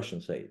and the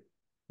Russians hate.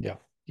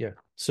 Yeah. Yeah,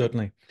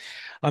 certainly.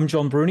 I'm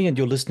John Bruni, and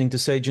you're listening to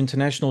Sage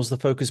International's The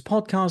Focus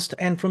podcast.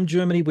 And from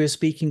Germany, we're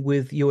speaking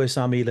with US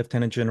Army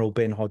Lieutenant General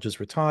Ben Hodges,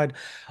 retired,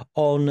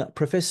 on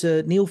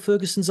Professor Niall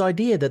Ferguson's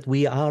idea that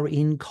we are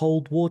in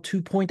Cold War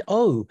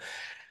 2.0.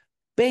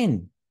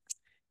 Ben,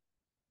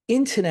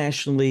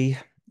 internationally,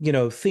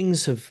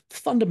 things have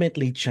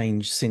fundamentally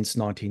changed since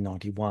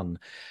 1991.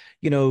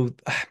 you know,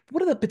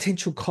 what are the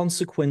potential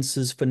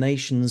consequences for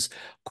nations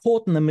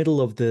caught in the middle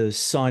of the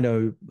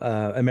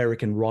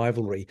Sino-American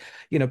rivalry,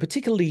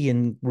 particularly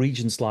in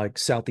regions like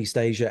Southeast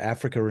Asia,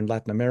 Africa, and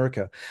Latin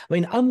America? I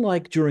mean,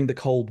 unlike during the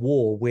Cold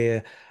War,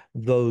 where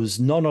those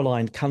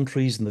non-aligned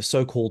countries and the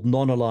so-called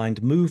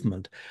non-aligned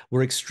movement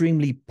were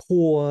extremely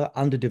poor,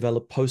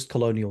 underdeveloped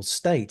post-colonial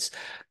states.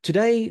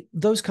 Today,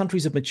 those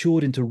countries have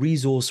matured into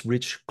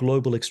resource-rich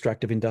global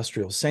extractive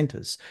industrial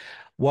centers.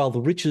 While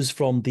the riches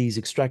from these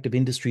extractive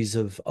industries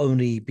have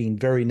only been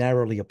very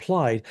narrowly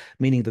applied,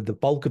 meaning that the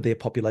bulk of their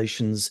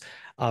populations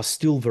are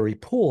still very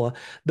poor,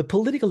 the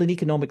political and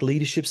economic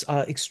leaderships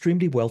are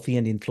extremely wealthy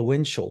and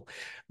influential.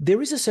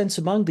 There is a sense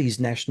among these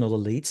national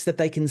elites that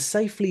they can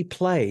safely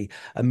play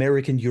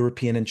American,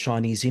 European, and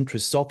Chinese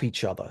interests off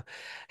each other.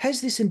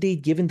 Has this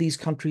indeed given these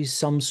countries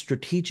some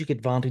strategic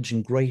advantage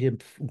and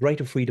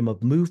greater freedom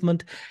of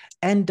movement?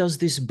 And does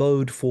this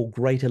bode for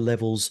greater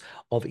levels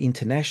of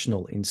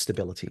international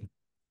instability?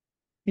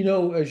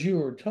 As you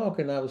were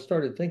talking, I was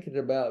started thinking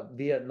about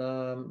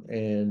Vietnam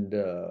and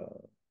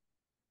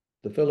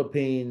the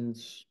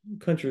Philippines,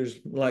 countries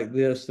like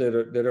this that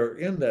are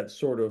in that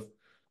sort of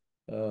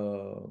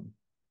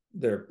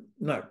they're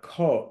not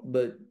caught,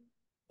 but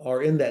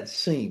are in that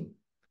seam.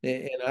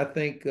 And I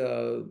think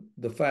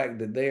the fact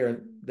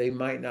that they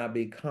might not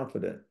be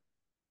confident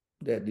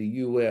that the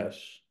U.S.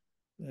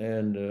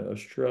 and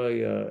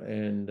Australia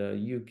and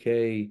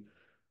UK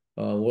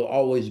will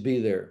always be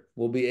there.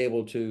 Will be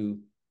able to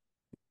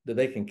that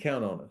they can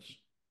count on us.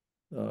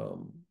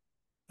 Um,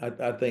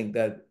 I think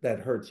that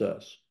hurts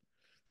us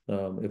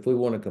if we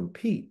want to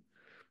compete.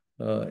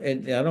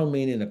 And I don't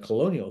mean in a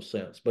colonial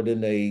sense, but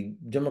in a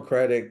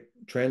democratic,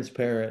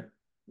 transparent,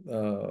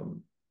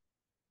 um,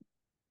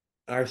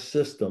 our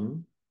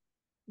system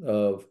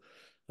of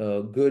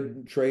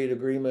good trade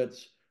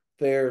agreements,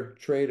 fair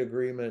trade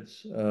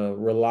agreements,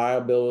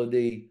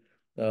 reliability,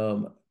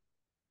 that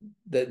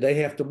they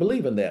have to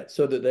believe in that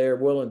so that they are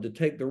willing to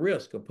take the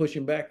risk of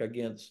pushing back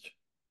against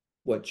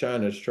what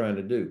China's trying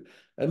to do.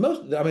 And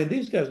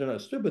these guys are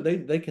not stupid.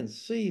 They can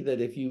see that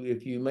if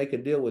you make a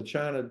deal with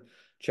China,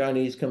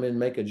 Chinese come in and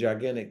make a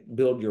gigantic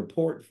build your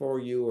port for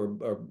you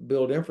or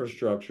build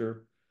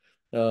infrastructure,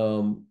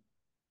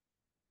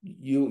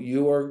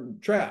 you are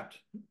trapped.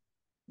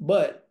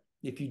 But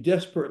if you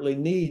desperately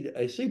need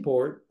a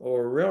seaport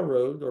or a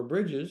railroad or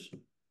bridges,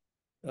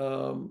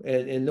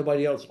 and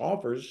nobody else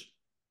offers,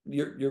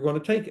 you're going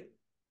to take it.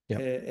 Yep.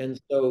 And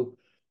so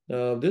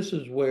this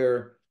is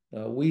where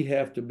we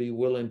have to be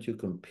willing to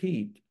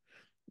compete.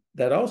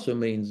 That also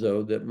means,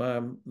 though, that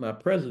my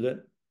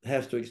president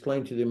has to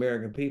explain to the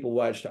American people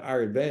why it's to our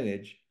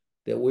advantage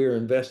that we're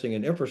investing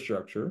in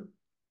infrastructure,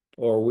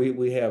 or we've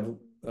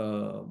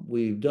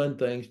done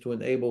things to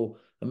enable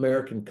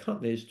American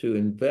companies to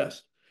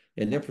invest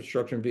in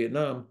infrastructure in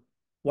Vietnam.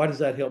 Why does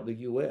that help the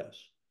U.S.?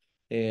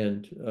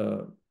 And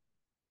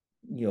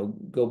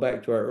go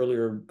back to our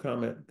earlier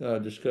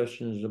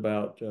discussions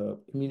about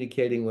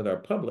communicating with our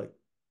public.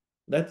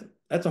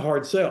 That's a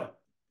hard sell.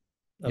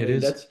 I It mean,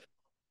 is.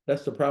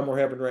 that's the problem we're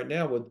having right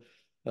now with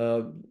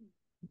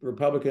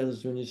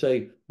Republicans when you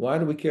say, why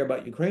do we care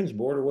about Ukraine's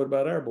border? What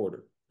about our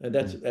border? And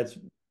that's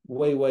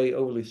way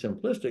overly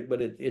simplistic,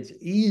 but it's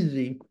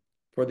easy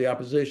for the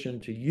opposition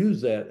to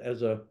use that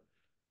as a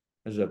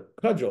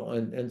cudgel.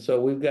 And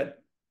so we've got,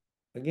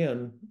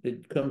 again,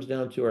 it comes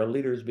down to our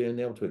leaders being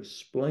able to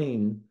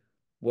explain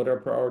what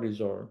our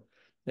priorities are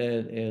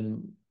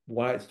and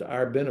why it's to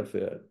our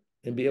benefit,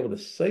 and be able to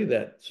say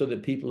that so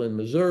that people in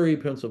Missouri,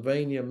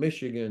 Pennsylvania,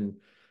 Michigan,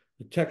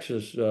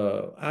 Texas,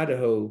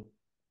 Idaho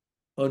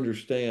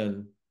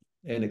understand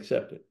and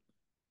accept it.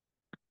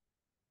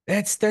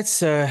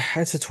 That's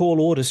a tall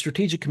order.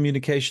 Strategic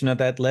communication at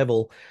that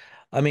level.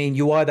 I mean,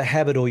 you either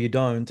have it or you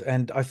don't,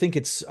 and I think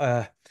it's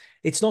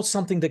not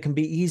something that can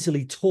be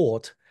easily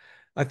taught.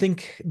 I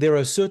think there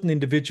are certain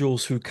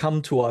individuals who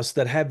come to us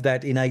that have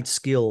that innate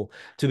skill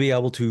to be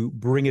able to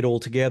bring it all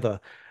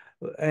together.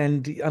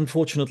 And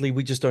unfortunately,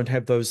 we just don't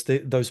have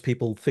those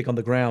people thick on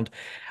the ground.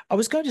 I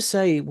was going to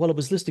say, while I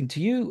was listening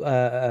to you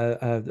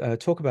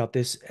talk about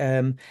this,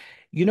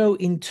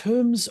 in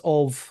terms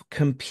of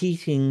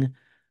competing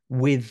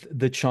with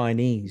the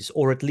Chinese,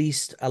 or at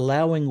least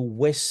allowing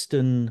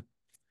Western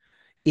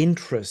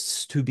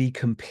interests to be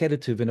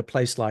competitive in a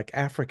place like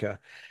Africa,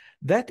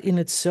 that in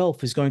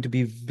itself is going to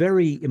be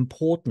very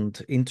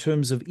important in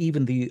terms of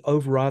even the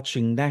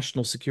overarching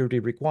national security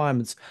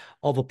requirements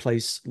of a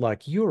place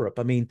like Europe.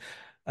 I mean,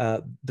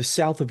 the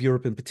south of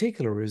Europe in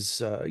particular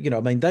is, I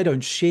mean, they don't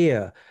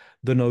share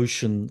the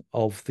notion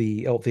of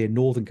their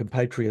northern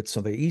compatriots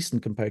or their eastern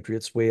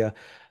compatriots, where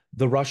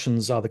the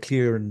Russians are the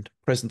clear and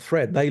present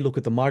threat. They look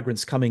at the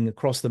migrants coming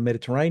across the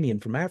Mediterranean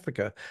from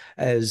Africa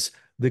as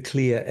the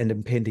clear and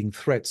impending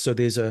threat. So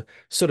there's a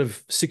sort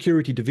of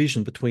security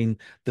division between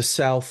the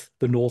South,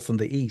 the North, and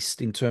the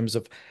East in terms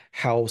of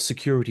how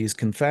security is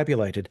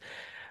confabulated.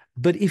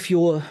 But if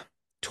you're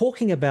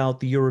talking about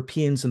the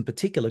Europeans in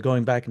particular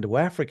going back into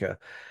Africa,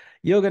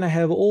 you're going to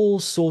have all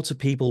sorts of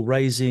people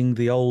raising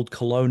the old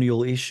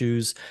colonial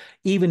issues,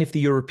 even if the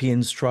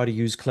Europeans try to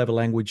use clever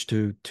language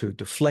to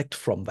deflect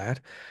from that.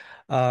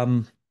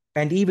 Um,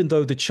 and even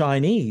though the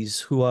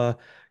Chinese, who are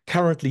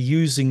currently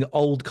using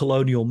old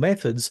colonial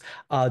methods,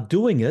 are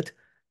doing it,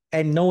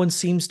 and no one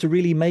seems to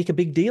really make a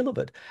big deal of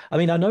it. I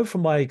mean, I know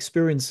from my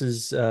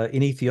experiences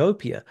in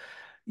Ethiopia,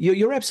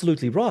 you're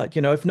absolutely right.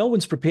 If no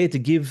one's prepared to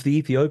give the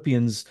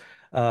Ethiopians,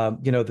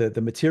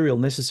 the material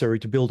necessary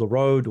to build a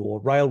road or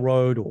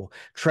railroad or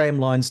tram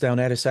lines down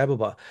Addis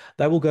Ababa,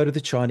 they will go to the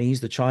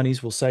Chinese. The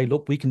Chinese will say,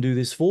 "Look, we can do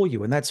this for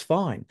you," and that's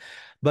fine.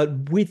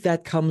 But with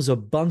that comes a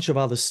bunch of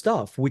other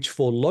stuff, which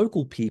for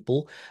local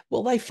people,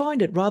 well, they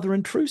find it rather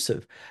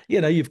intrusive.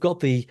 You've got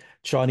the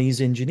Chinese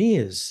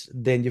engineers,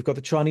 then you've got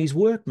the Chinese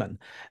workmen,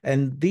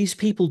 and these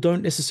people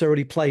don't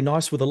necessarily play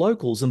nice with the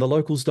locals, and the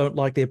locals don't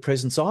like their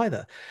presence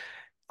either.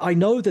 I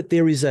know that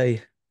there is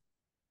a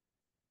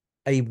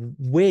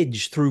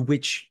wedge through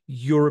which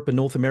Europe and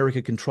North America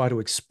can try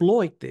to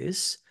exploit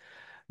this,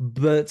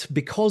 but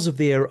because of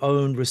their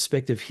own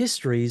respective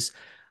histories,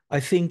 I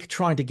think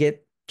trying to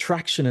get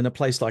traction in a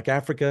place like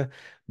Africa,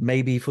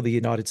 maybe for the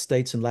United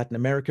States and Latin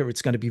America,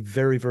 it's going to be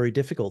very, very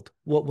difficult.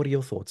 What are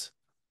your thoughts?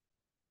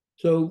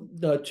 So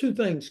two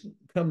things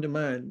come to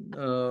mind.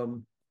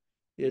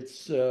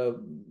 It's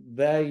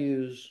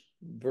values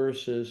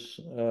versus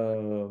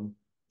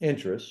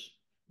interests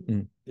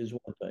Mm. is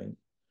one thing.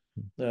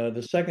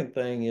 The second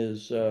thing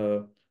is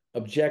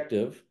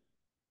objective,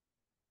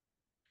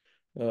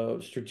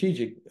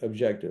 strategic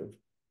objective.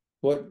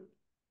 What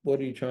what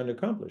are you trying to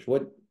accomplish?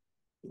 What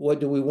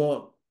do we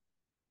want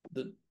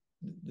the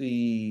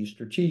the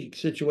strategic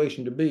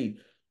situation to be,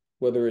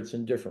 whether it's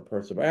in different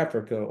parts of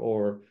Africa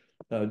or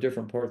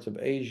different parts of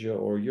Asia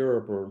or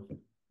Europe or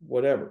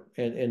whatever.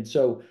 And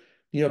so,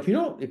 if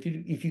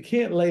you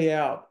can't lay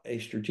out a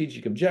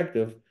strategic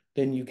objective,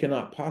 then you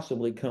cannot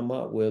possibly come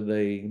up with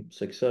a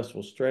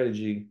successful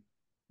strategy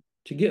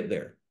to get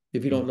there.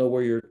 If you don't know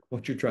what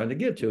you're trying to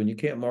get to, and you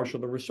can't marshal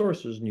the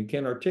resources, and you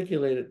can't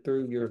articulate it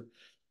through your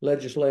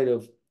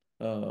legislative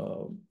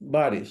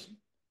bodies.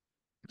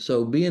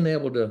 So being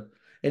able to,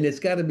 and it's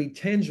got to be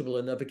tangible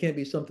enough. It can't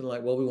be something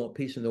like, well, we want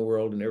peace in the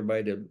world and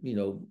everybody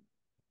to,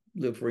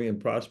 live free and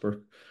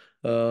prosper.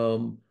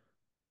 Um,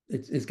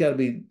 it's got to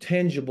be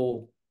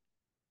tangible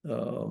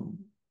um,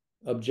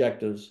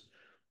 objectives,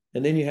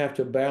 and then you have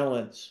to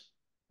balance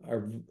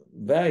our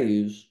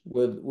values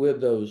with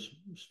those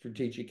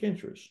strategic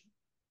interests.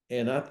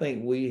 And I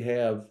think we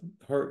have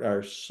hurt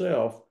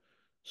ourselves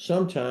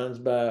sometimes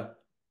by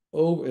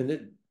over, and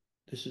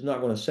this is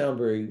not going to sound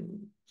very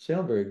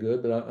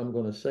good, but I'm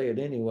going to say it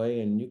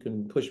anyway, and you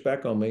can push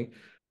back on me.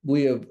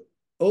 We have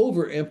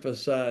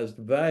overemphasized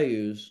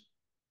values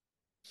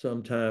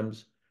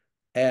sometimes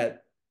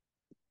at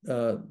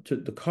to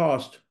the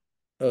cost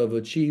of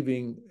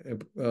achieving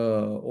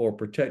or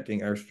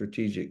protecting our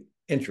strategic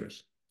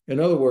interests. In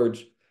other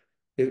words,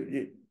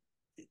 the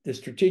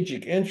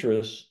strategic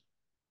interests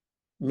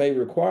may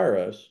require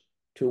us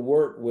to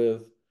work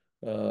with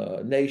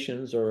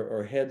nations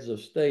or heads of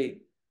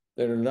state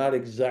that are not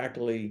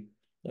exactly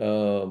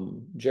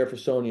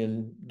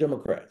Jeffersonian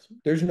Democrats.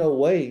 There's no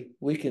way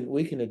we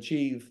can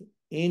achieve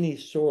any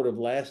sort of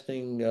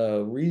lasting,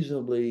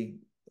 reasonably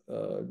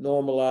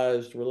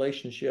normalized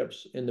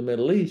relationships in the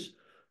Middle East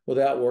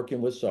without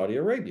working with Saudi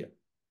Arabia.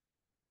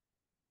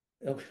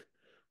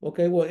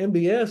 Okay, well,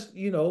 MBS,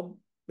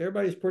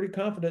 everybody's pretty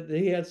confident that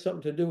he had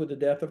something to do with the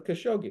death of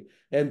Khashoggi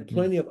and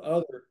plenty of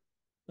other.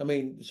 I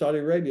mean, Saudi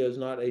Arabia is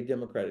not a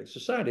democratic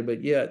society,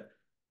 but yet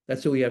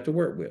that's who we have to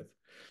work with.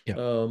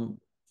 Yeah.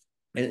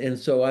 And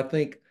so I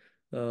think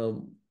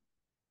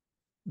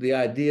the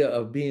idea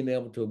of being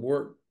able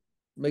to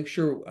make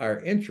sure our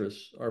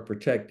interests are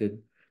protected,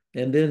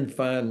 and then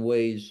find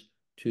ways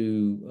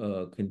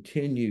to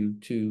continue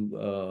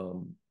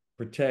to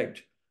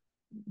protect,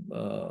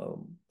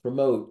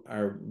 promote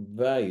our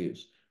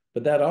values.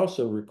 But that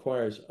also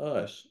requires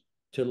us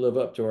to live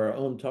up to our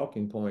own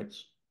talking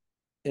points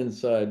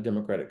inside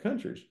democratic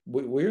countries.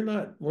 We're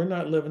not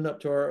living up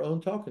to our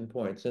own talking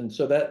points, and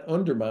so that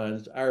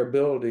undermines our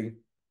ability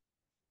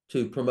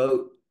to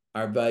promote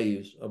our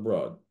values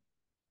abroad.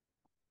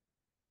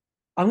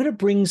 I'm going to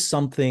bring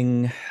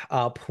something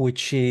up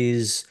which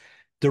is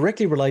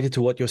directly related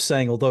to what you're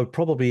saying, although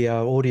probably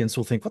our audience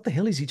will think, what the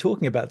hell is he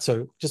talking about?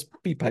 So just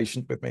be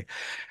patient with me.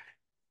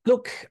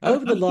 Look,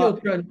 over the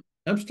last.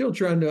 I'm still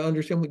trying to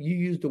understand what you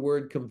used the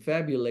word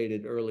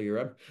confabulated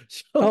earlier.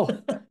 Oh,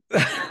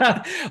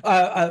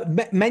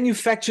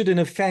 manufactured in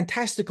a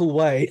fantastical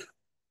way.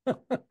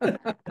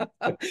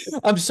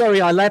 I'm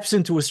sorry, I lapse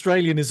into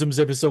Australianisms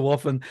ever so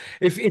often.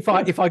 If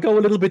I go a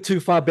little bit too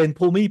far, Ben,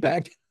 pull me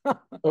back.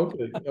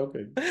 Okay,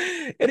 okay.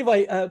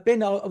 Anyway,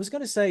 Ben, I was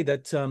going to say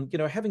that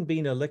having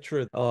been a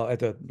lecturer at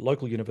the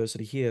local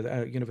university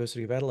here,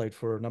 University of Adelaide,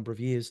 for a number of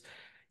years,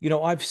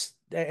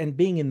 and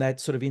being in that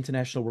sort of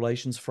international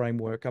relations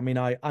framework, I mean,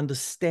 I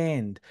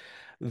understand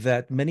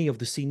that many of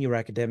the senior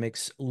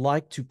academics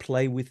like to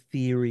play with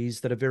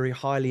theories that are very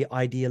highly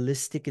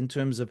idealistic in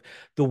terms of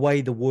the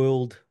way the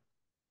world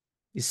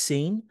is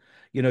seen.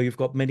 You've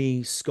got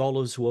many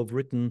scholars who have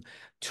written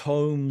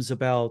tomes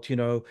about,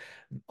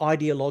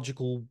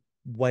 ideological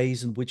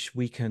ways in which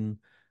we can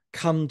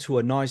come to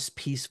a nice,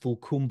 peaceful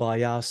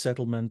kumbaya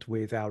settlement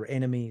with our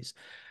enemies.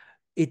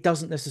 It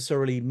doesn't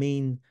necessarily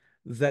mean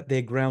that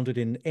they're grounded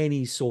in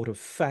any sort of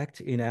fact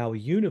in our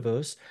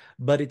universe,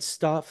 but it's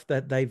stuff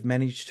that they've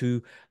managed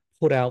to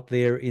put out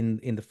there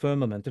in the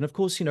firmament. And of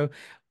course,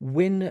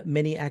 when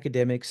many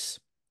academics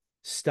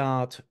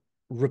start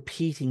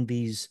repeating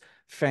these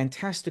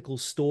fantastical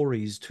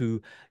stories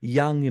to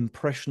young,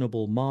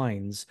 impressionable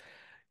minds,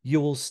 you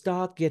will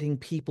start getting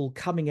people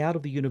coming out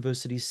of the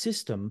university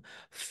system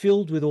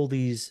filled with all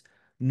these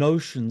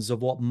notions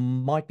of what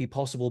might be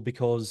possible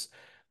because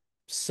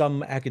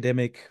some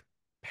academic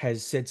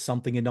has said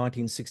something in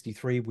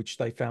 1963 which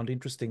they found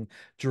interesting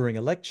during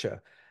a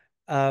lecture.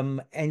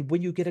 And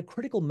when you get a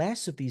critical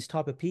mass of these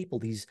type of people,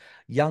 these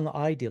young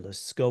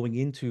idealists going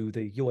into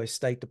the US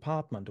State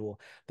Department, or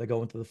they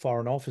go into the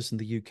Foreign Office in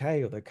the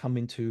UK, or they come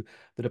into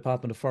the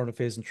Department of Foreign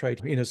Affairs and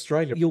Trade in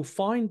Australia, you'll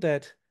find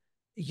that,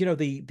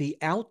 the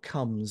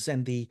outcomes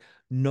and the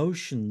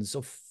notions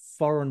of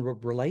foreign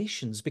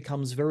relations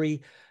becomes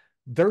very,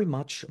 very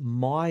much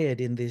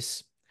mired in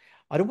this.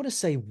 I don't want to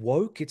say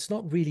woke, it's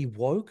not really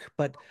woke,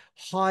 but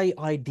high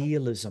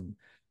idealism.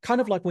 Kind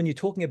of like when you're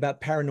talking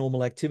about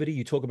paranormal activity,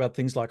 you talk about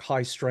things like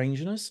high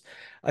strangeness.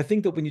 I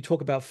think that when you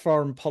talk about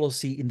foreign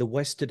policy in the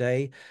West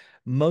today,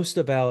 most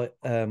of our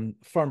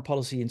foreign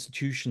policy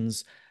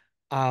institutions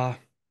are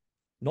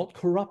not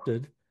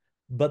corrupted,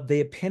 but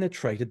they're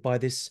penetrated by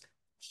this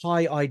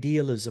high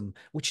idealism,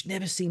 which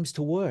never seems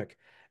to work.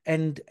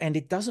 And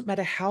it doesn't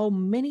matter how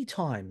many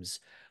times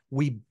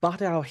we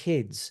butt our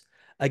heads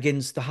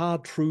against the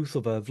hard truth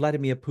of a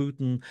Vladimir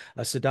Putin,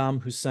 a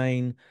Saddam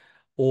Hussein,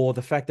 or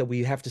the fact that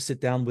we have to sit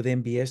down with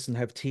MBS and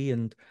have tea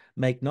and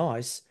make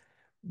nice.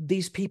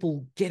 These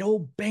people get all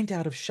bent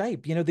out of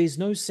shape. There's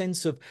no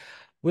sense of,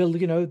 well,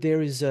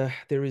 there is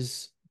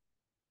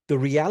the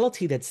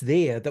reality that's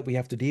there that we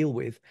have to deal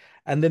with.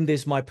 And then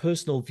there's my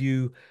personal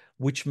view,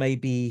 which may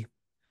be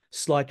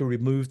slightly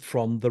removed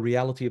from the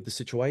reality of the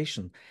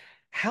situation.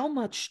 How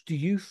much do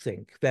you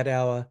think that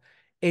our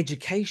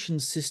education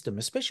system,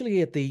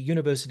 especially at the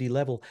university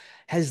level,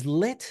 has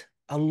let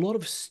a lot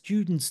of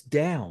students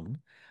down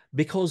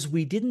because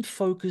we didn't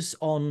focus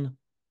on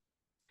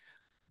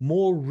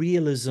more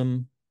realism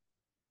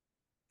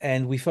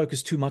and we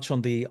focused too much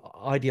on the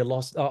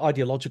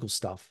ideological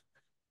stuff?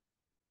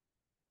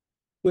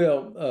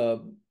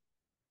 Well,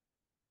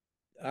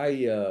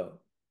 I uh,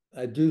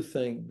 I do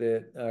think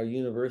that our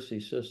university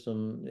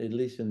system, at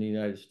least in the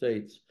United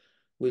States,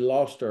 we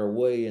lost our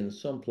way in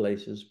some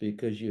places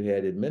because you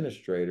had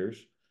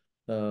administrators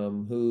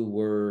who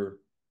were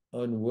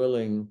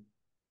unwilling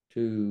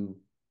to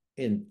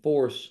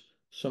enforce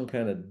some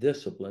kind of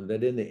discipline,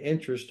 that in the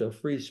interest of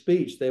free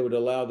speech, they would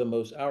allow the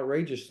most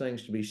outrageous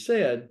things to be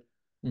said.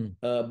 Mm.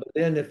 But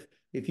then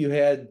if you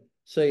had,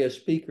 say, a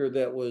speaker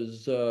that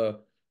was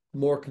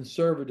more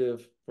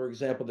conservative, for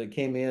example, that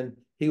came in,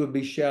 he would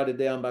be shouted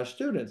down by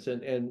students,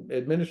 and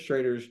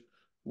administrators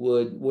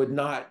would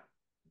not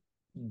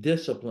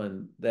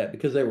discipline that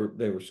because they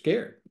were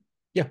scared,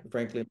 Yeah,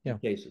 frankly, in yeah.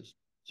 many cases.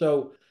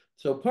 So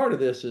so part of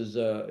this is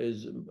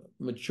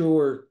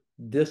mature,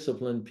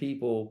 disciplined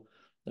people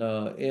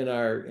in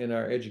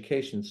our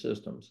education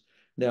systems.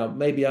 Now,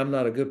 maybe I'm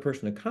not a good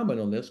person to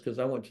comment on this because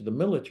I went to the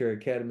military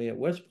academy at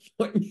West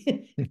Point,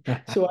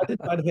 so I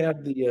did not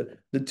have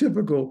the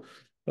typical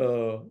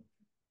uh,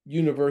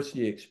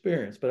 university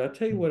experience. But I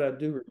tell you what, I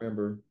do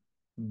remember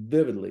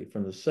vividly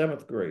from the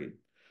seventh grade.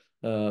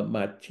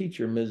 My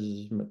teacher,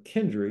 Mrs.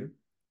 McKendry,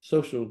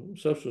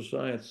 social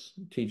science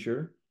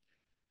teacher.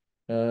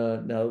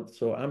 Now,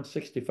 so I'm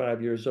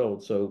 65 years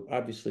old. So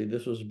obviously,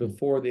 this was Mm.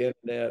 before the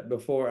internet,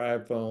 before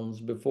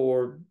iPhones,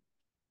 before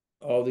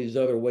all these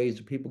other ways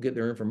that people get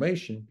their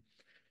information.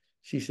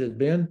 She said,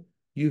 Ben,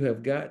 you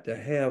have got to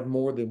have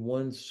more than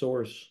one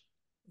source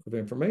of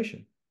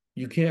information.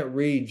 You can't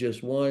read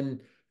just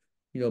one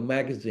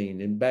magazine.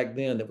 And back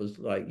then it was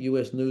like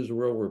U.S. News and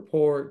World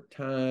Report,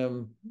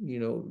 Time,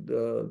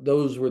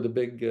 those were the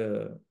big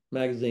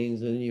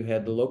magazines. And then you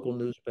had the local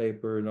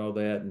newspaper and all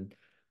that. And I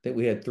think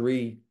we had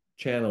three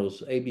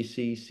channels,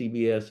 ABC,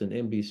 CBS, and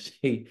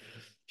NBC.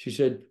 She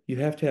said, you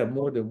have to have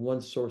more than one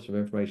source of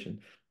information.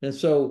 And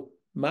so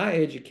my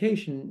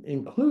education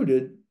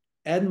included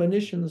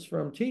admonitions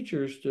from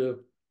teachers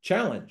to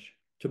challenge,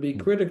 to be Mm.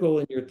 critical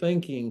in your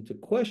thinking, to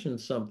question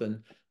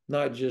something,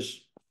 not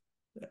just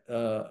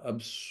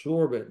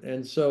absorb it.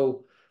 And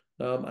so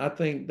I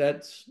think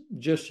that's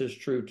just as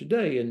true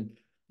today. And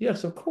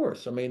yes, of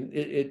course, I mean,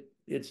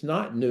 it's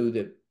not new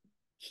that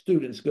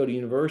students go to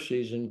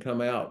universities and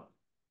come out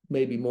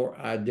maybe more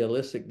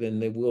idealistic than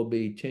they will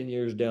be 10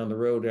 years down the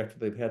road after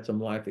they've had some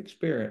life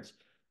experience.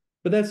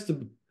 But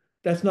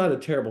that's not a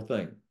terrible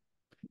thing.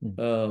 Mm.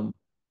 Um,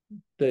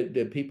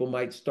 that people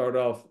might start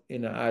off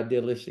in an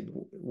idealistic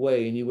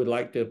way, and you would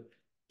like to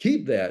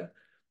keep that.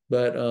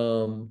 But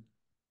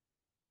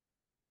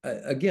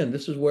again,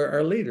 this is where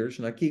our leaders,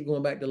 and I keep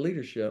going back to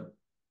leadership,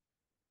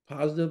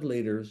 positive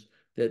leaders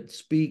that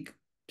speak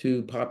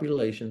to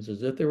populations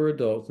as if they were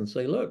adults and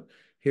say, look,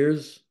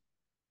 here's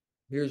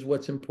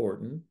what's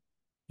important.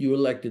 You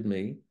elected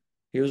me.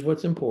 Here's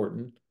what's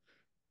important.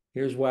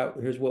 Here's what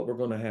we're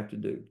going to have to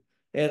do.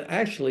 And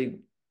actually,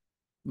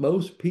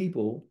 most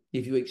people,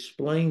 if you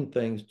explain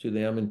things to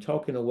them and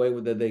talk in a way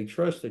that they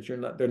trust that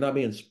they're not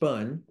being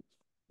spun,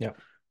 Yeah.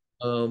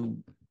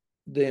 um,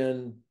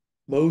 then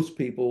most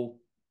people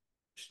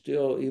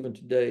still, even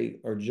today,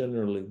 are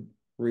generally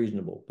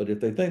reasonable. But if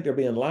they think they're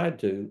being lied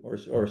to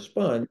or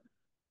spun,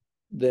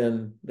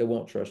 then they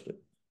won't trust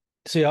it.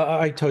 See,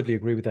 I totally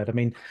agree with that. I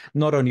mean,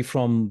 not only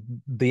from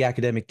the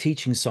academic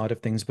teaching side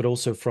of things, but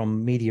also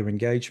from media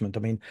engagement. I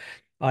mean,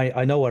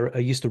 I know I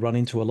used to run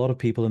into a lot of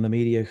people in the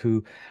media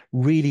who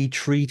really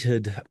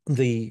treated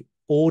the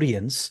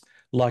audience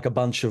like a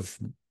bunch of,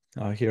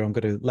 here I'm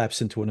going to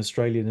lapse into an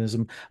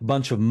Australianism, a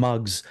bunch of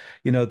mugs,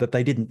 that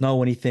they didn't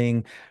know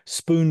anything,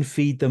 spoon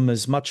feed them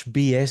as much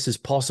BS as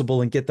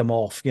possible and get them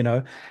off,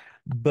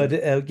 But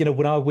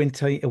when I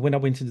went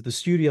into the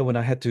studio, when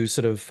I had to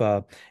sort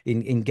of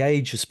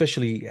engage,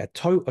 especially at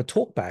a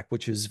talkback,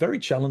 which is very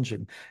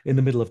challenging in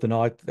the middle of the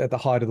night at the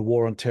height of the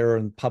war on terror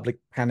and public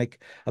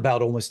panic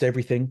about almost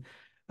everything,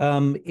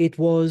 it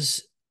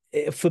was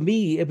for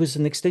me, it was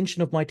an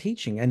extension of my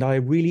teaching, and I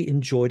really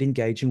enjoyed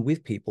engaging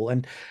with people.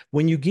 And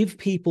when you give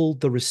people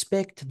the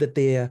respect that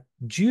they're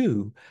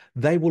due,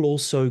 they will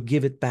also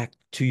give it back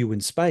to you in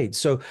spades.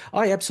 So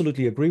I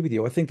absolutely agree with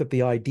you. I think that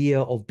the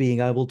idea of being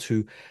able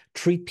to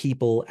treat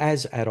people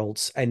as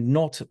adults and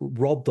not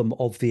rob them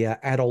of their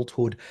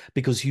adulthood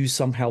because you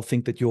somehow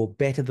think that you're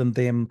better than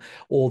them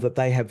or that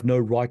they have no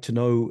right to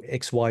know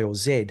X, Y, or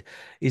Z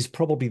is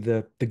probably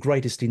the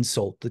greatest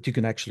insult that you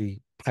can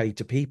actually pay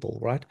to people,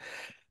 right?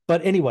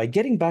 But anyway,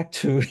 getting back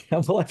to,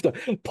 we'll have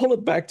to pull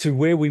it back to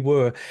where we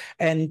were.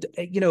 And,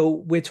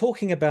 we're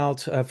talking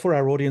about, for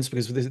our audience,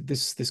 because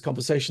this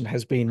conversation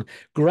has been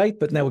great,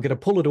 but now we're going to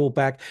pull it all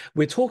back.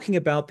 We're talking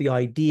about the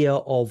idea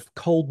of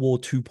Cold War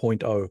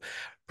 2.0.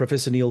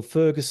 Professor Niall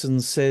Ferguson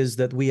says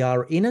that we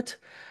are in it.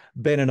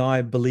 Ben and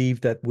I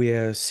believe that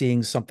we're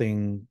seeing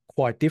something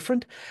quite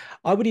different.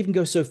 I would even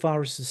go so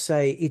far as to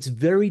say it's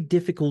very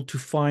difficult to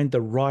find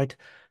the right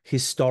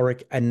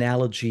historic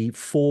analogy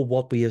for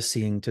what we are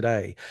seeing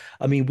today.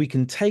 I mean, we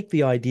can take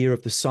the idea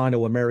of the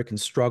Sino-American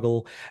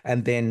struggle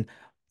and then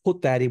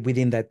put that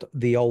within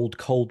the old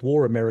Cold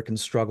War American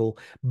struggle,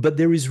 but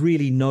there is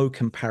really no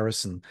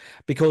comparison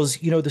because,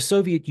 the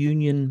Soviet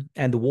Union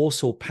and the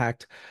Warsaw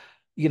Pact,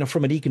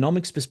 from an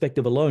economics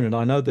perspective alone, and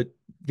I know that,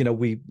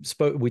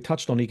 we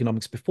touched on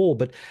economics before,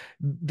 but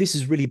this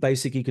is really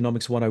basic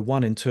economics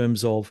 101 in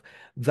terms of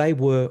they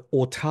were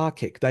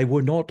autarkic. They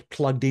were not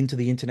plugged into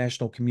the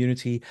international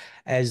community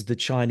as the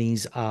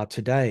Chinese are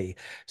today.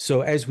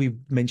 So as we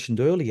mentioned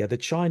earlier, the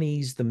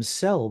Chinese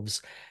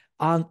themselves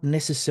aren't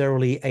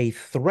necessarily a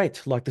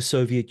threat like the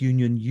Soviet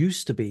Union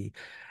used to be.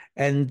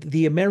 And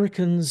the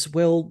Americans,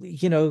 well,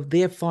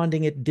 they're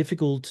finding it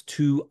difficult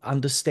to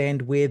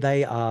understand where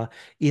they are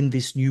in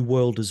this new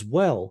world as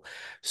well.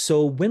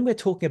 So when we're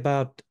talking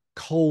about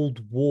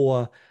Cold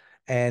War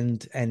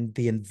and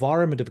the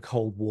environment of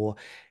Cold War,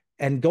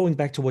 and going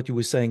back to what you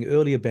were saying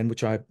earlier, Ben,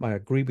 which I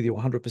agree with you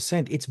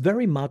 100%, it's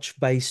very much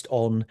based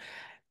on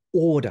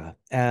order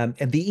and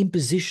the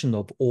imposition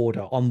of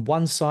order on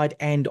one side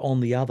and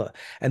on the other.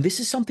 And this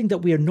is something that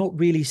we are not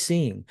really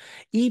seeing.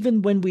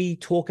 Even when we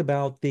talk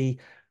about the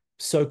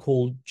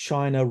so-called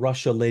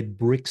China-Russia-led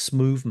BRICS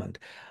movement,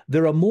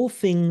 there are more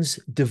things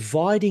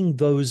dividing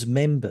those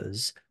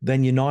members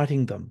than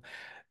uniting them.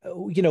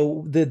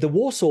 The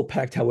Warsaw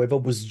Pact, however,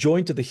 was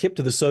joined to the hip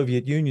to the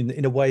Soviet Union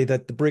in a way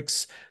that the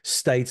BRICS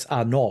states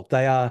are not.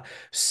 They are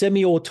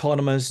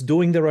semi-autonomous,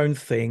 doing their own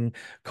thing,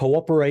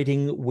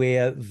 cooperating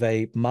where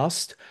they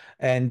must,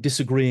 and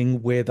disagreeing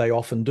where they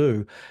often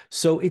do.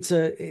 So it's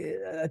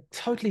a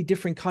totally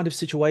different kind of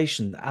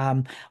situation.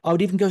 I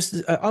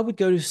would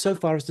go so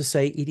far as to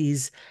say it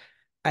is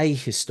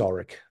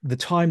ahistoric. The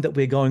time that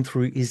we're going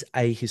through is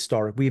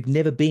ahistoric. We have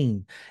never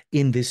been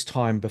in this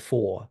time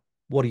before.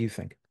 What do you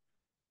think?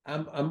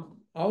 I'm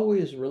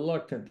always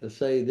reluctant to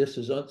say this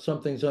is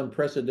something's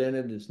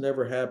unprecedented. It's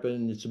never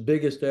happened. It's the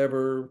biggest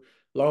ever,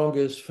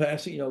 longest,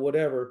 fast,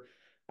 whatever.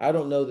 I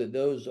don't know that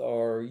those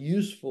are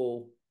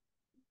useful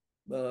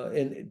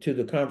to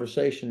the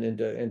conversation and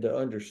to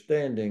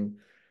understanding.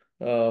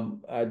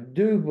 I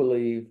do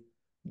believe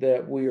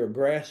that we are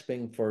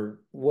grasping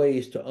for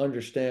ways to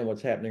understand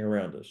what's happening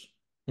around us.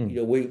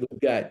 Mm, We've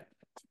got,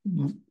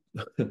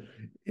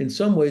 in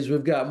some ways,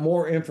 we've got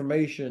more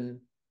information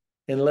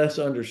and less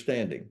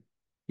understanding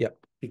yep.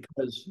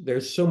 because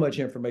there's so much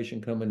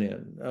information coming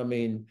in. I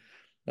mean,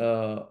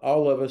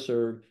 All of us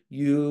are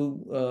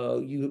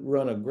you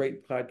run a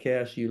great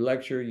podcast, you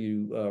lecture,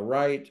 you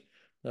write.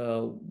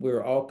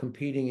 We're all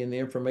competing in the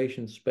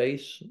information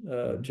space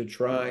Mhm. to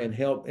try and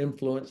help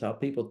influence how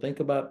people think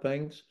about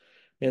things.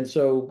 And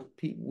so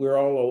we're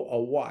all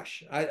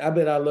awash. I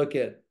bet I look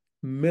at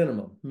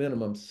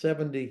minimum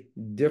 70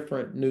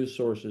 different news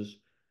sources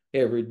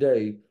every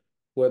day,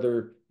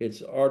 whether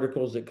it's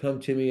articles that come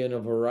to me in a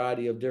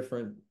variety of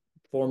different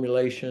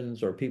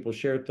formulations, or people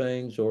share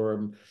things,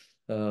 or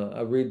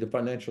I read the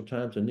Financial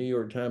Times and New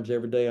York Times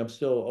every day. I'm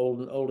still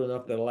old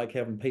enough that I like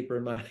having paper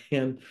in my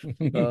hand.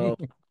 Uh,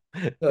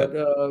 Yep.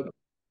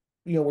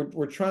 but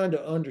we're trying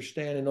to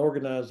understand and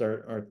organize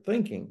our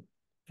thinking,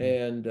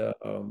 and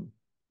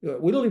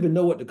we don't even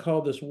know what to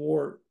call this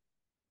war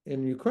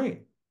in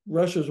Ukraine.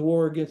 Russia's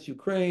war against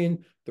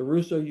Ukraine, the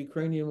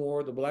Russo-Ukrainian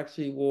War, the Black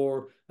Sea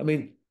War. I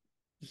mean,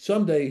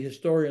 someday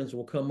historians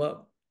will come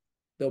up,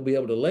 they'll be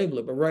able to label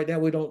it, but right now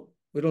we don't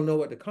know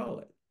what to call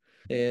it,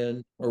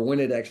 and or when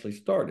it actually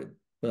started.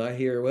 When I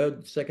hear,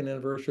 well, second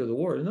anniversary of the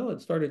war, no,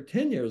 it started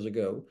 10 years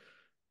ago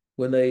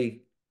when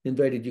they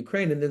invaded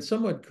Ukraine. And then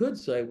someone could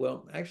say,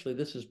 well, actually,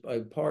 this is a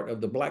part of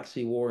the Black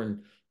Sea War,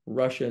 and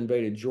Russia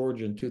invaded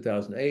Georgia in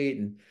 2008.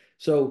 And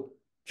so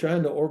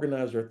trying to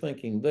organize our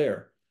thinking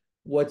there.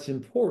 What's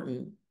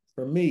important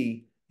for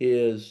me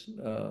is,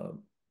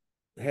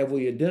 have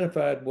we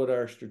identified what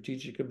our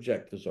strategic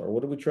objectives are?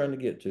 What are we trying to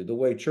get to? The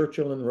way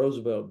Churchill and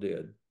Roosevelt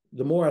did.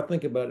 The more I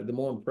think about it, the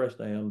more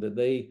impressed I am that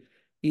they,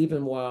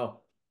 even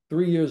while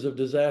 3 years of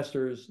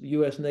disasters, the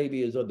U.S.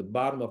 Navy is at the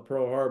bottom of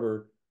Pearl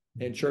Harbor,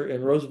 and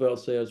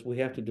Roosevelt says we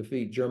have to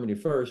defeat Germany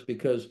first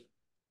because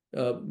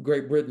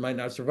Great Britain might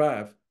not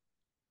survive,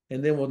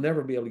 and then we'll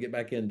never be able to get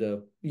back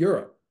into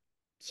Europe.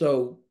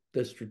 So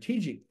the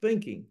strategic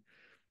thinking,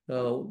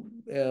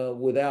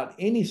 without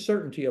any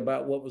certainty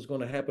about what was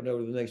going to happen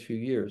over the next few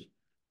years,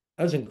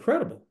 that was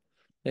incredible.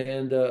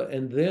 And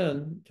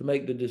then to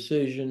make the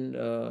decision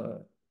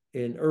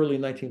in early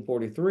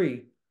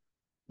 1943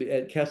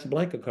 at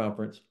Casablanca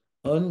Conference,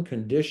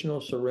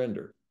 unconditional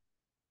surrender.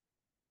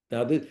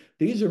 Now,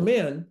 these are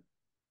men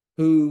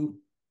who,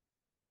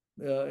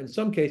 in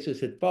some cases,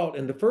 had fought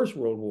in the First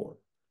World War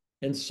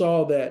and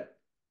saw that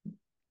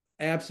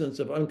absence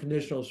of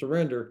unconditional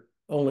surrender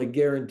only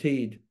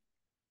guaranteed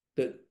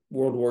that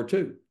World War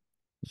II.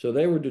 So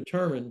they were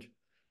determined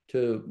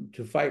to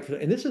fight for,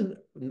 and this is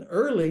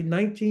early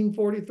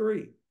 1943.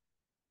 Yeah.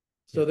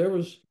 So there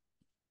was,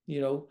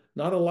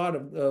 not a lot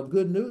of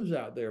good news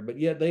out there, but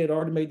yet they had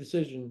already made a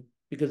decision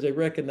because they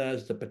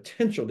recognized the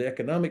potential, the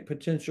economic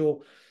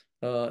potential,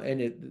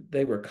 and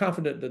they were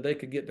confident that they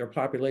could get their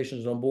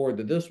populations on board,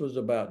 that this was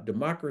about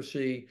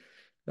democracy,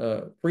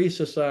 free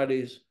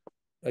societies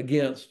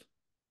against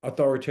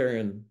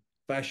authoritarian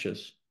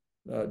fascist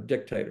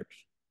dictators.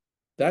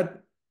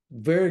 That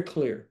very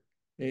clear.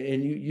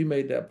 And you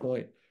made that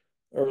point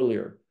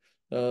earlier.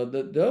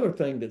 The other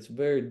thing that's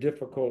very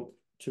difficult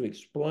to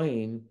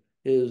explain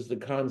is the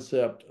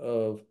concept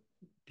of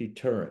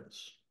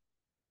deterrence.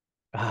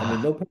 I mean,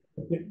 Ah,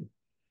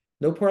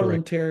 no correct.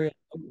 parliamentarian,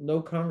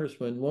 no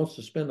congressman wants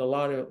to spend a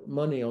lot of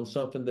money on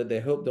something that they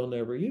hope they'll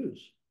never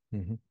use.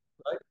 Mhm.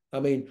 Right? I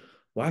mean,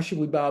 why should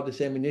we buy all this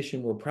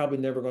ammunition? We're probably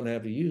never going to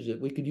have to use it.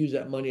 We could use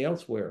that money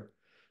elsewhere,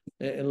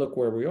 and look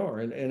where we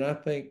are. And I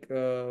think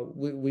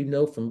we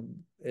know from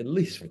at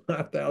least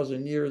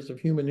 5,000 years of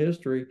human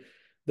history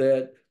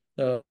that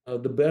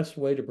the best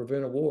way to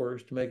prevent a war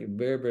is to make it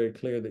very, very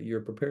clear that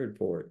you're prepared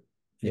for it.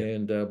 Yeah.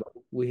 And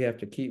we have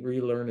to keep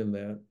relearning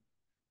that.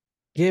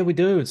 Yeah, we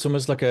do. It's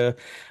almost like a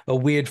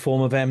weird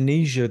form of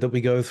amnesia that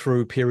we go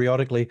through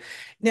periodically.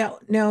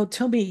 Now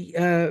tell me,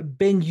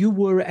 Ben, you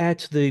were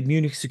at the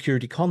Munich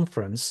Security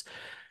Conference.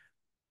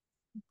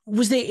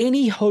 Was there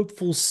any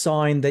hopeful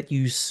sign that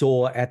you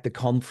saw at the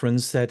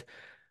conference that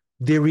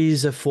there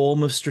is a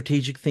form of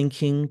strategic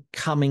thinking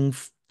coming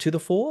to the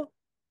fore?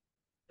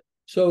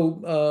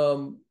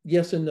 So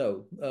yes and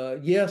no.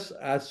 Yes,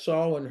 I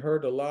saw and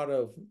heard a lot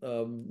of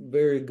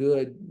very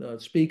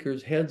good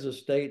speakers, heads of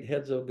state,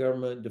 heads of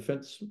government,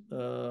 defense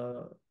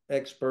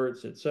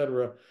experts,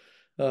 etc.,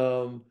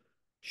 um,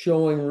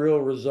 showing real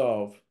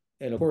resolve.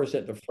 And of course,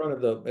 at the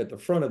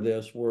front of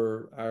this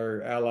were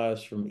our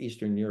allies from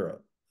Eastern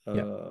Europe.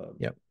 Yeah. Uh,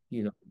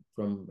 Yeah.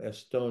 from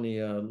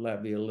Estonia,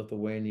 Latvia,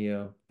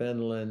 Lithuania,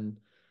 Finland,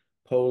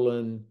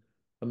 Poland.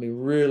 I mean,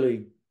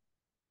 really,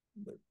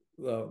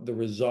 the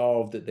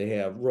resolve that they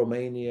have,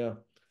 Romania.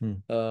 Hmm.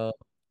 Uh,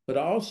 but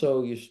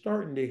also, you're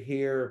starting to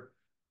hear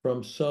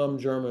from some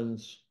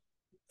Germans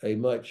a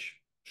much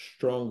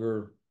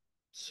stronger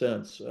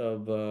sense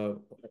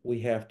of we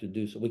have to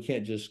do so. We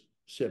can't just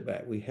sit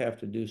back. We have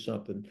to do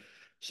something.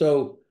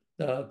 So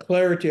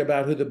clarity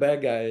about who the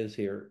bad guy is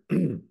here,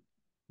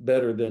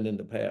 better than in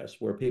the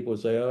past, where people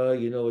say,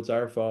 "Oh, it's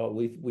our fault.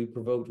 We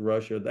provoked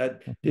Russia."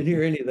 That didn't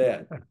hear any of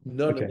that.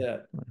 None of Okay.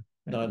 that Yeah.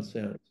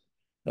 nonsense.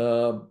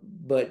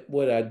 But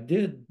what I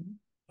did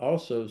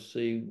also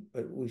see,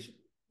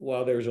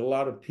 while there's a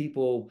lot of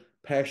people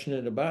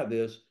passionate about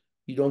this,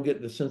 you don't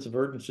get the sense of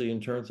urgency in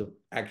terms of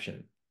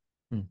action.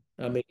 Hmm.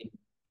 I mean,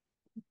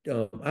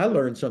 I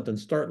learned something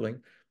startling.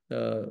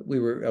 I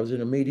was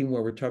in a meeting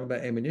where we're talking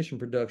about ammunition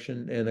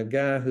production, and a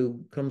guy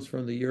who comes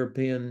from the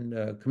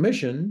European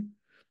Commission,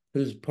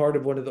 who's part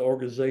of one of the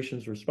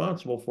organizations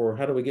responsible for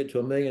how do we get to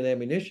 1 million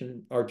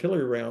ammunition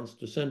artillery rounds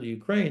to send to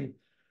Ukraine.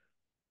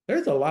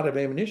 There's a lot of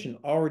ammunition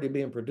already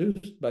being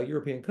produced by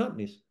European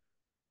companies.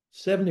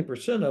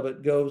 70% of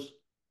it goes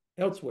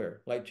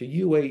elsewhere, like to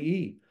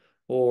UAE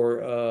or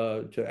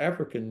to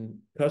African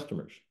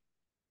customers.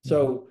 Mhm.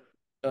 So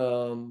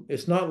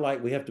it's not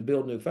like we have to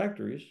build new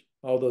factories,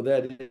 although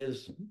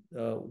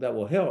that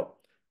will help.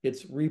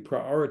 It's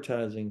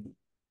reprioritizing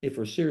if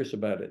we're serious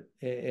about it.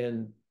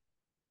 And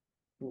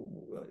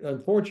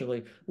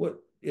unfortunately,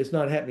 what it's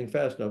not happening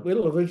fast enough.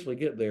 It'll eventually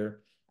get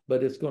there,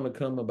 but it's going to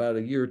come about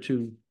a year or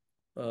two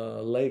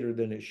later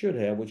than it should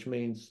have, which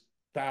means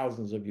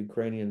thousands of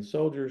Ukrainian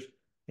soldiers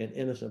and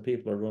innocent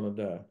people are going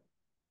to die.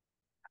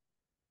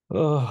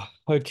 Oh,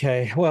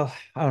 okay. Well,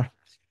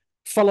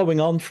 following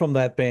on from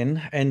that,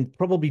 Ben, and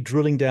probably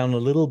drilling down a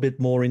little bit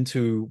more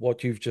into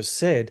what you've just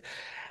said,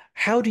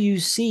 how do you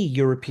see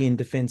European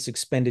defense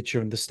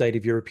expenditure and the state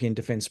of European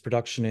defense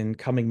production in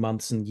coming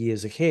months and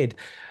years ahead?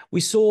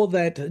 We saw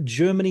that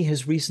Germany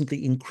has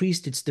recently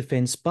increased its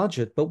defense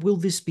budget, but will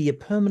this be a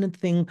permanent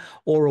thing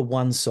or a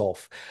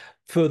once-off?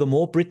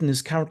 Furthermore, Britain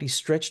is currently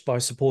stretched by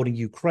supporting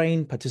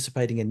Ukraine,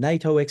 participating in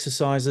NATO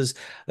exercises,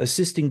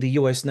 assisting the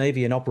US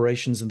Navy in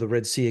operations in the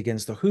Red Sea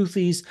against the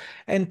Houthis,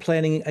 and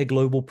planning a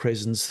global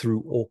presence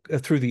through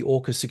the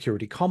AUKUS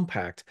Security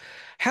Compact.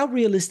 How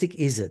realistic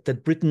is it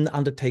that Britain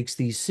undertakes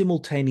these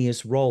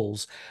simultaneous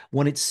roles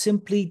when it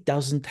simply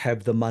doesn't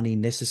have the money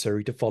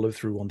necessary to follow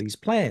through on these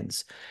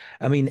plans?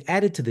 I mean,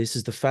 added to this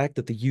is the fact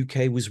that the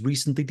UK was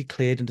recently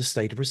declared into a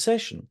state of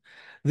recession.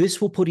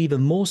 This will put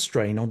even more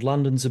strain on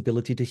London's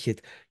ability to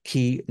hit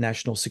key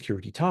national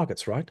security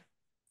targets, right?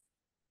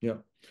 Yeah.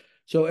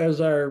 So as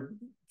our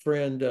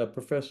friend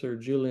Professor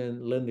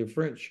Julian Lindy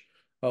French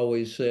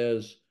always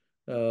says,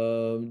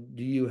 do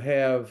you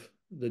have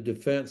the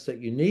defense that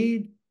you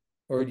need,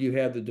 or do you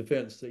have the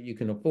defense that you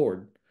can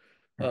afford?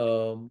 Right.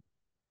 Um,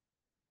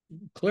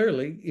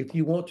 Clearly, if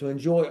you want to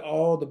enjoy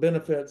all the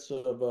benefits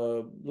of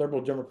a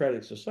liberal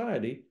democratic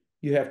society,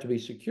 you have to be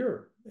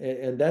secure,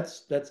 and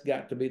that's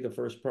got to be the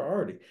first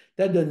priority.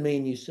 That doesn't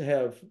mean you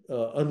have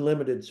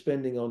unlimited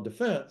spending on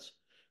defense.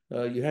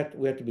 We have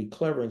to be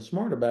clever and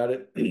smart about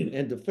it.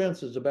 And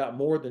defense is about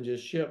more than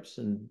just ships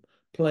and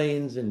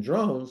planes and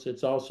drones.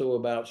 It's also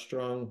about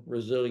strong,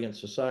 resilient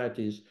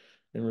societies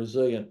and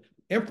resilient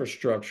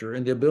infrastructure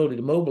and the ability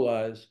to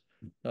mobilize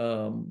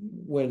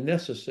when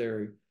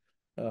necessary.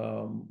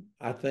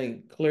 I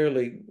think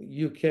clearly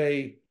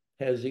UK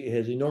has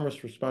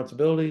enormous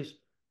responsibilities,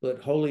 but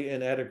wholly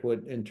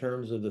inadequate in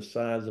terms of the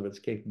size of its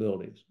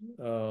capabilities.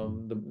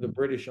 The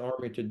British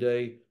Army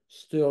today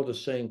still the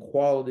same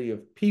quality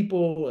of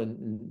people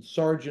and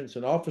sergeants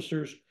and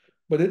officers,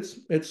 but it's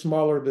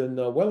smaller than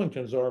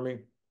Wellington's army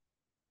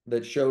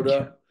that showed Yeah,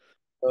 up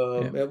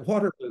yeah, at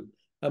Waterloo.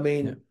 I yeah.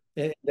 mean,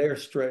 they're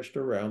stretched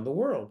around the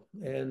world,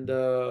 and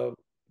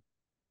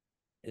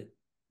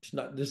it's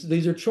not this.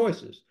 These are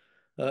choices.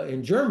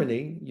 In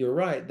Germany, you're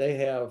right. They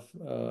have.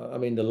 I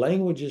mean, the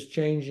language is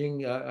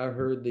changing. I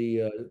heard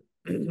the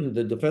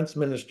the defense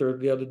minister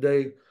the other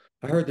day.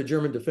 I heard the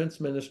German defense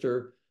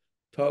minister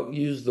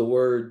use the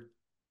word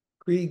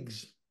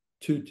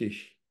Kriegstüchtig,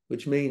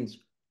 which means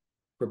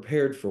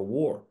prepared for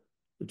war.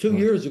 2 Right.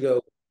 years ago,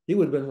 he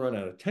would have been run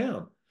out of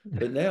town.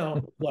 But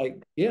now,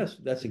 like, yes,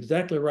 that's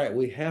exactly right.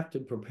 We have to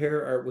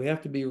we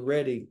have to be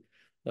ready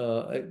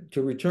to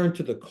return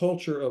to the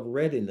culture of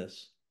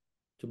readiness,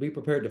 to be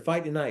prepared to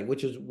fight tonight,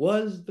 which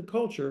was the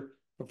culture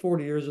for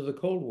 40 years of the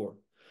Cold War.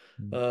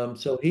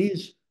 So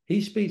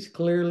he speaks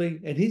clearly,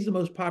 and he's the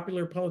most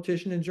popular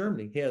politician in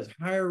Germany. He has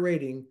higher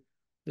rating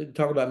than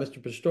talk about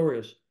Mr.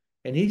 Pistorius,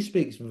 and he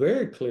speaks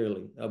very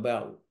clearly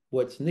about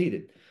what's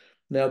needed.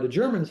 Now the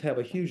Germans have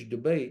a huge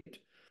debate.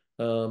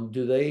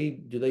 Do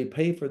they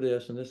pay for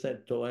this? And this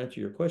to answer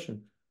your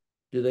question,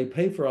 do they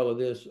pay for all of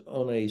this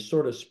on a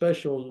sort of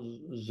special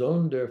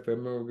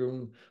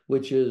Sondervermögen,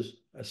 which is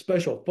a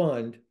special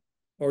fund,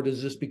 or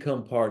does this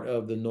become part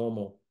of the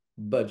normal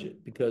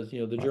budget? Because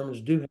the Right.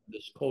 Germans do have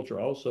this culture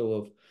also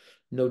of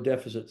no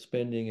deficit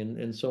spending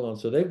and so on.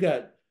 So they've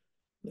got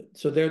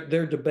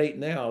their debate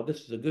now,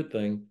 this is a good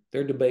thing.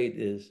 Their debate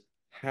is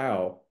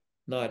how,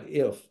 not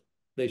if,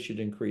 they should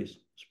increase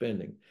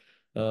spending.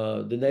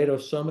 The NATO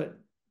summit,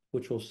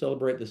 which will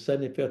celebrate the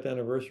 75th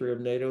anniversary of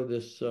NATO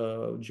this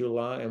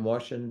July in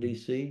Washington,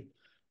 D.C.,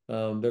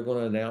 they're going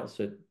to announce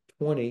that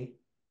 20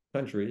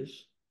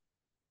 countries,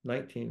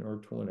 19 or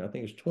 20, I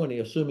think it's 20,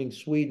 assuming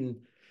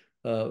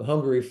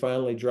Hungary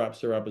finally drops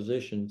their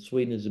opposition,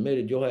 Sweden is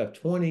admitted, you'll have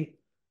 20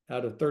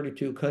 out of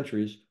 32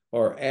 countries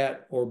are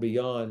at or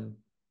beyond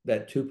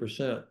that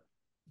 2%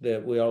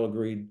 that we all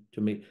agreed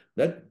to meet.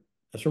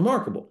 That's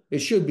remarkable. It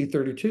should be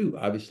 32,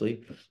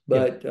 obviously,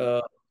 Yeah. but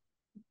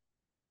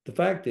the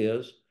fact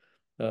is,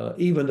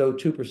 even though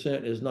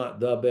 2% is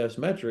not the best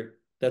metric,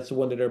 that's the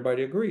one that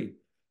everybody agreed.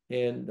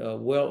 And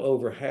well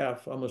over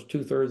half, almost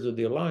two-thirds of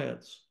the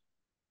alliance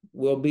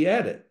will be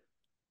added.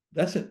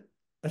 That's it.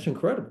 That's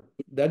incredible.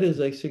 That is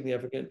a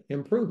significant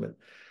improvement.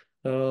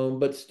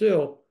 But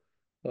still,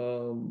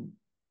 um,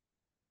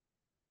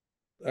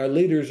 our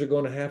leaders are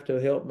going to have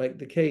to help make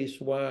the case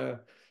why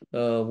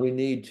we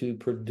need to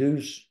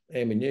produce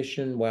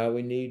ammunition, why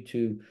we need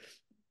to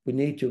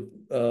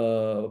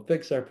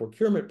fix our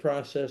procurement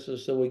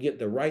processes so we get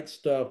the right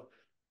stuff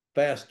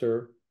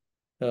faster.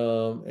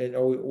 And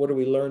what are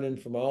we learning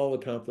from all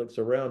the conflicts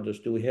around us?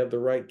 Do we have the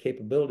right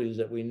capabilities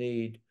that we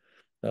need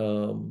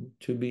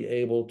to be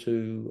able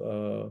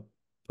to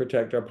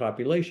protect our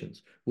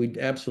populations? We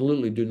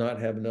absolutely do not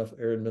have enough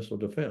air and missile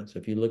defense.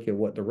 If you look at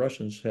what the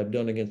Russians have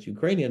done against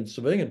Ukrainian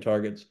civilian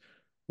targets,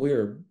 we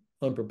are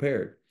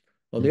unprepared.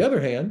 On the Mm. other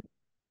hand,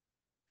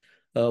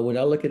 when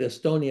I look at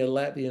Estonia,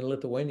 Latvia, and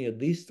Lithuania,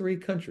 these three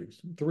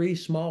countries, three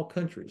small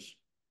countries,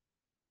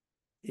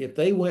 if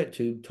they went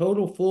to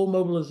total full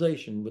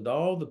mobilization with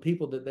all the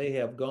people that they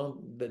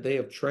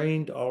have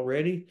trained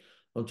already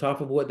on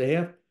top of what they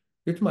have,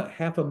 you're talking about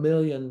half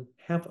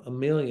a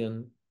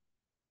million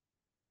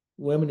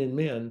women and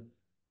men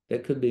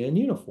that could be in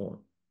uniform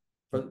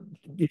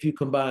if you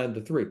combine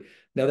the three.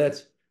 Now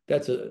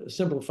that's a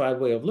simplified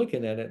way of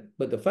looking at it,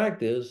 but the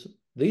fact is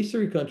these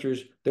three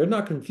countries, they're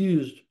not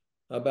confused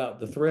about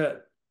the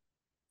threat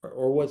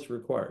or what's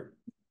required.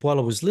 While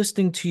I was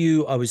listening to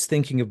you, I was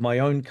thinking of my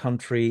own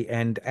country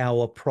and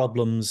our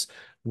problems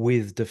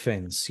with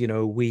defense.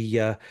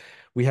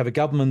 We have a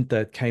government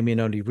that came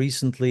in only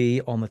recently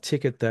on the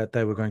ticket that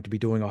they were going to be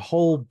doing a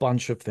whole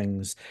bunch of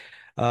things.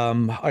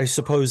 I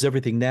suppose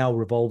everything now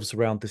revolves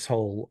around this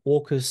whole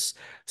AUKUS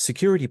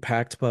security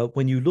pact, but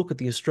when you look at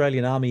the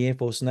Australian Army, Air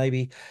Force,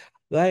 Navy,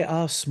 they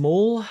are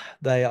small,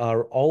 they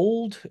are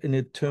old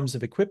in terms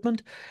of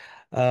equipment.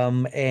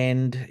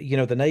 And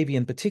the Navy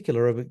in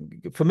particular,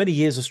 for many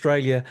years,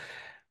 Australia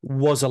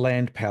was a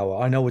land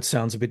power. I know it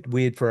sounds a bit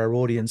weird for our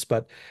audience,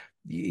 but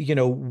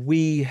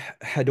we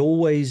had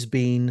always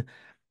been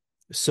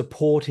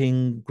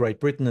supporting Great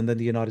Britain and then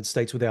the United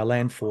States with our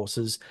land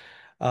forces,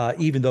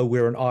 even though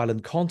we're an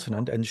island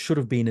continent and should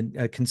have been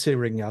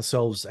considering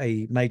ourselves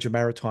a major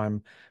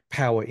maritime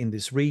power in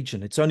this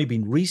region. It's only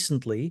been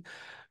recently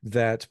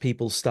that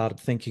people started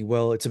thinking,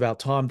 well, it's about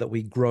time that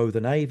we grow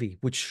the Navy,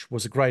 which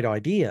was a great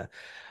idea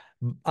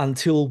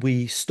until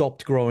we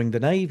stopped growing the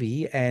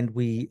Navy and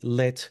we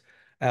let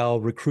our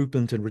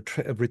recruitment and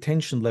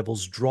retention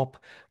levels drop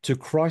to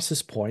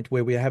crisis point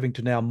where we're having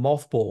to now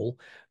mothball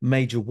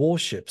major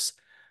warships.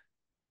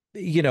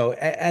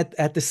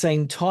 At the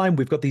same time,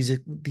 we've got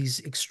these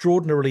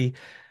extraordinarily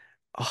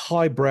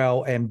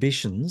highbrow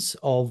ambitions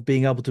of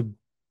being able to,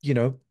 you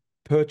know,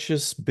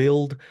 purchase,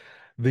 build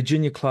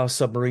Virginia class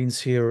submarines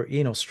here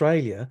in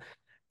Australia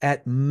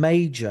at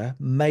major,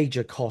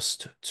 major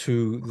cost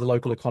to the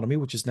local economy,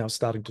 which is now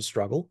starting to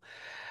struggle.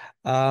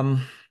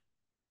 Um,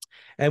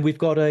 and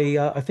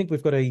I think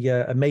we've got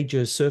a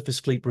major surface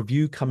fleet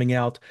review coming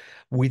out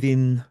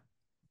within,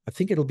 I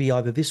think it'll be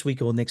either this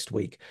week or next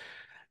week.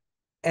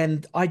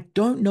 And I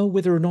don't know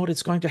whether or not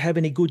it's going to have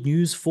any good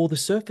news for the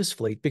surface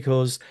fleet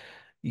because,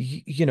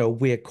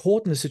 we're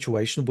caught in a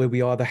situation where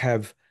we either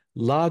have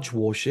large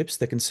warships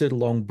that can sit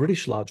along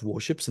British large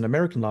warships and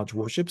American large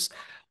warships,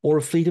 or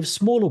a fleet of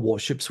smaller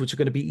warships, which are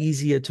going to be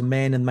easier to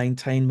man and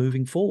maintain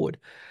moving forward.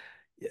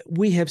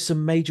 We have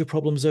some major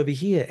problems over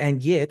here,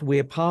 and yet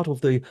we're part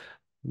of the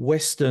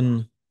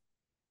Western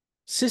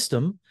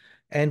system,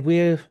 and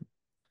we're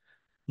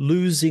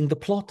losing the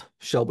plot,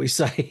 shall we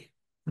say?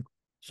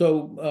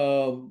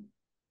 So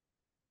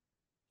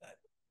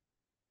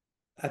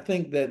I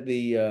think that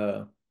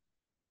the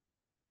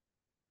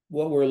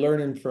what we're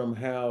learning from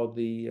how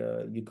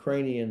the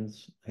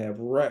Ukrainians have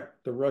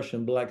wrecked the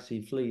Russian Black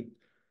Sea Fleet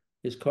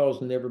is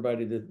causing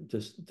everybody to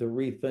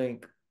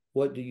rethink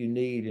what do you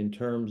need in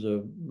terms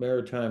of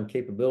maritime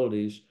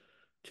capabilities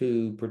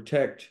to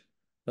protect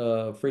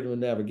freedom of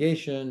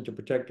navigation, to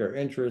protect our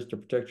interests, to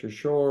protect your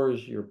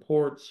shores, your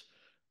ports,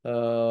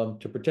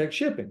 to protect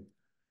shipping.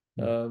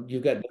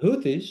 You've got the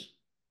Houthis,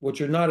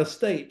 which are not a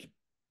state,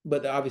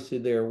 but obviously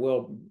they're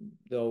well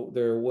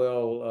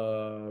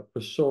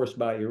resourced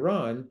by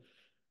Iran,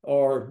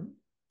 are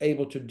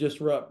able to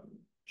disrupt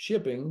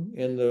shipping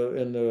in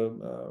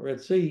the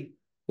Red Sea,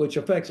 which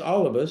affects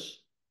all of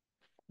us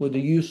with the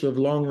use of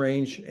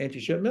long-range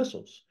anti-ship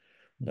missiles.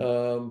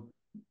 Um,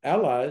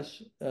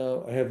 Allies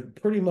have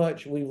pretty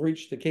much, we've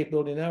reached the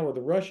capability now where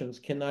the Russians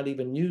cannot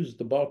even use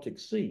the Baltic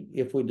Sea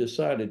if we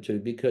decided to,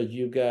 because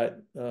you've got,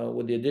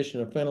 with the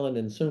addition of Finland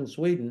and soon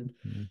Sweden,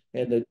 Mm.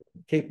 and the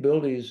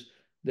capabilities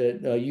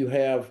that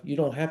you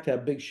don't have to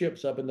have big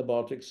ships up in the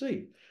Baltic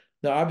Sea.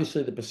 Now,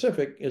 obviously, the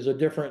Pacific is a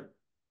different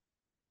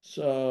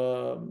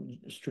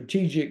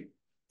strategic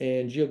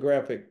and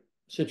geographic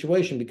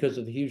situation because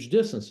of the huge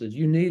distances.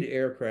 You need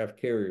aircraft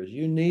carriers.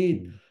 You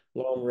need Mm.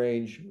 long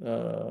range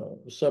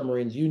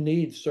submarines. You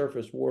need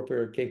surface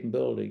warfare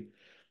capability.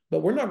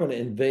 But we're not going to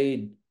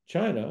invade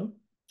China.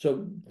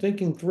 So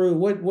thinking through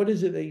what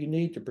is it that you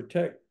need to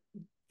protect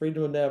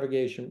freedom of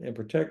navigation and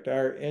protect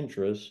our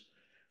interests,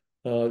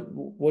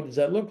 What does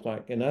that look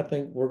like? And I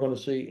think we're going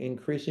to see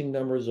increasing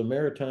numbers of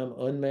maritime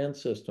unmanned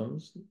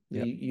systems.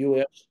 Yeah. The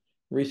U.S.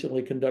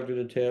 recently conducted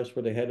a test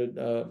where they had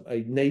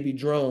a Navy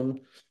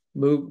drone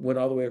went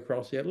all the way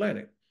across the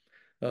Atlantic.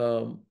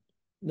 Um,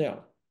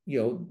 Now,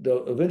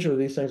 eventually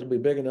these things will be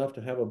big enough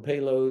to have a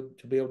payload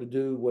to be able to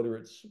do whether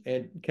it's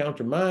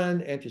counter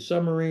mine,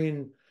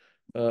 anti-submarine,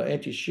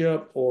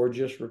 anti-ship, or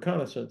just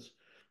reconnaissance,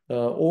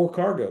 or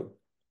cargo.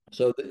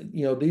 So,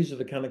 these are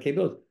the kind of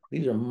capabilities.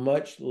 These are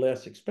much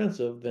less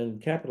expensive than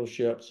capital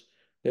ships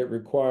that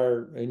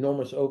require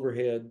enormous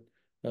overhead,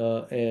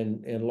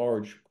 and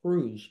large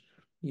crews.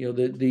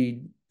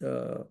 The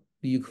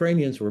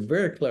Ukrainians were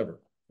very clever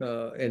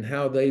in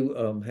how they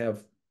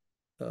have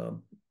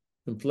um,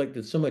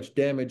 inflicted so much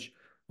damage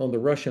on the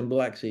Russian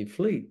Black Sea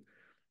Fleet.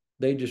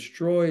 They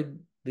destroyed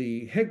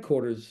the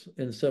headquarters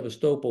in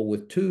Sevastopol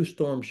with 2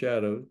 Storm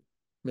Shadow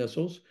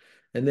missiles.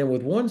 And then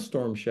with 1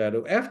 Storm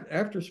Shadow,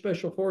 after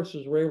special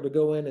forces were able to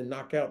go in and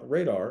knock out the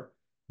radar,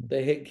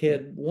 they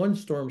had 1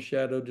 Storm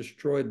Shadow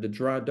destroyed the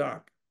dry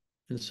dock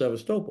in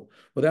Sevastopol.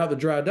 Without the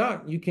dry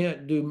dock, you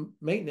can't do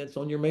maintenance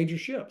on your major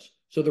ships.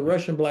 So the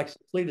Russian Black Sea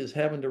Fleet is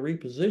having to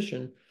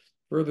reposition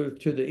further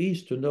to the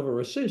east to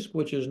Novorossiysk,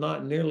 which is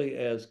not nearly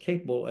as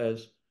capable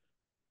as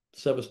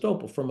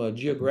Sevastopol from a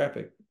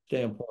geographic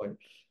standpoint.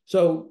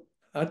 So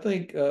I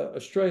think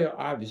Australia,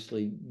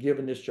 obviously,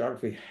 given this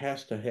geography,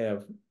 has to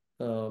have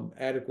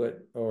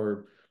adequate,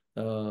 or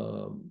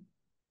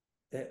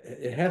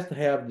it has to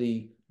have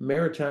the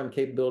maritime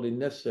capability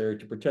necessary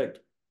to protect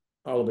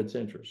all of its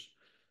interests.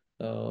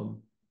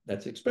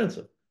 That's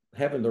expensive.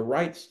 Having the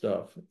right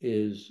stuff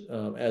is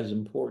as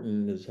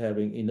important as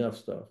having enough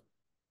stuff.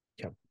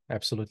 Yeah,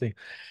 absolutely.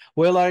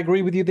 Well, I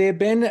agree with you there,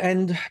 Ben.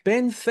 And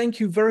Ben, thank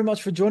you very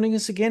much for joining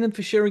us again and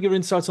for sharing your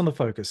insights on the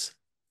focus.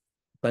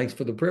 Thanks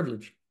for the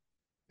privilege.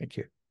 Thank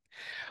you.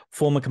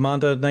 Former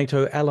Commander,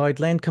 NATO Allied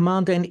Land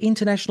Command, and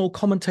international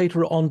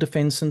commentator on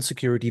defense and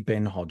security,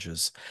 Ben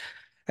Hodges.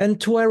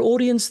 And to our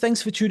audience,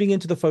 thanks for tuning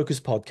into the Focus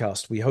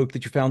podcast. We hope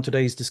that you found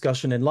today's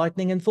discussion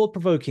enlightening and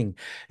thought-provoking.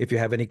 If you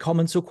have any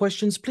comments or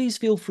questions, please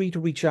feel free to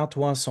reach out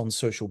to us on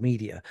social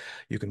media.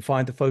 You can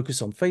find the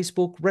Focus on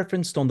Facebook,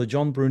 referenced on the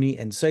John Bruni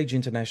and Sage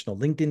International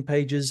LinkedIn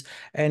pages,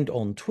 and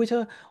on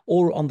Twitter,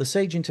 or on the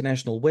Sage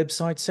International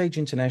website,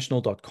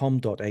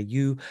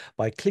 sageinternational.com.au,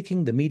 by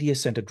clicking the Media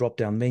Center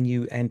drop-down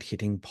menu and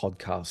hitting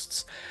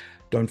podcasts.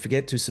 Don't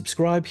forget to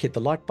subscribe, hit the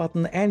like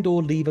button,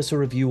 and/or leave us a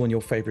review on your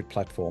favorite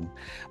platform.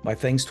 My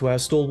thanks to our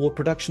stalwart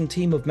production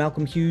team of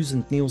Malcolm Hughes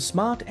and Neil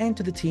Smart, and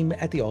to the team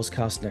at the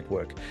Ozcast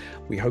Network.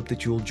 We hope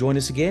that you'll join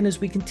us again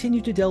as we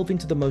continue to delve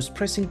into the most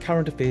pressing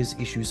current affairs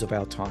issues of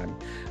our time.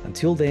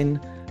 Until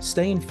then,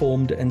 stay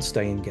informed and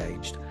stay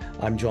engaged.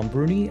 I'm John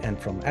Bruni, and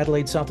from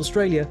Adelaide, South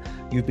Australia,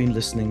 you've been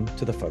listening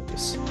to The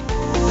Focus.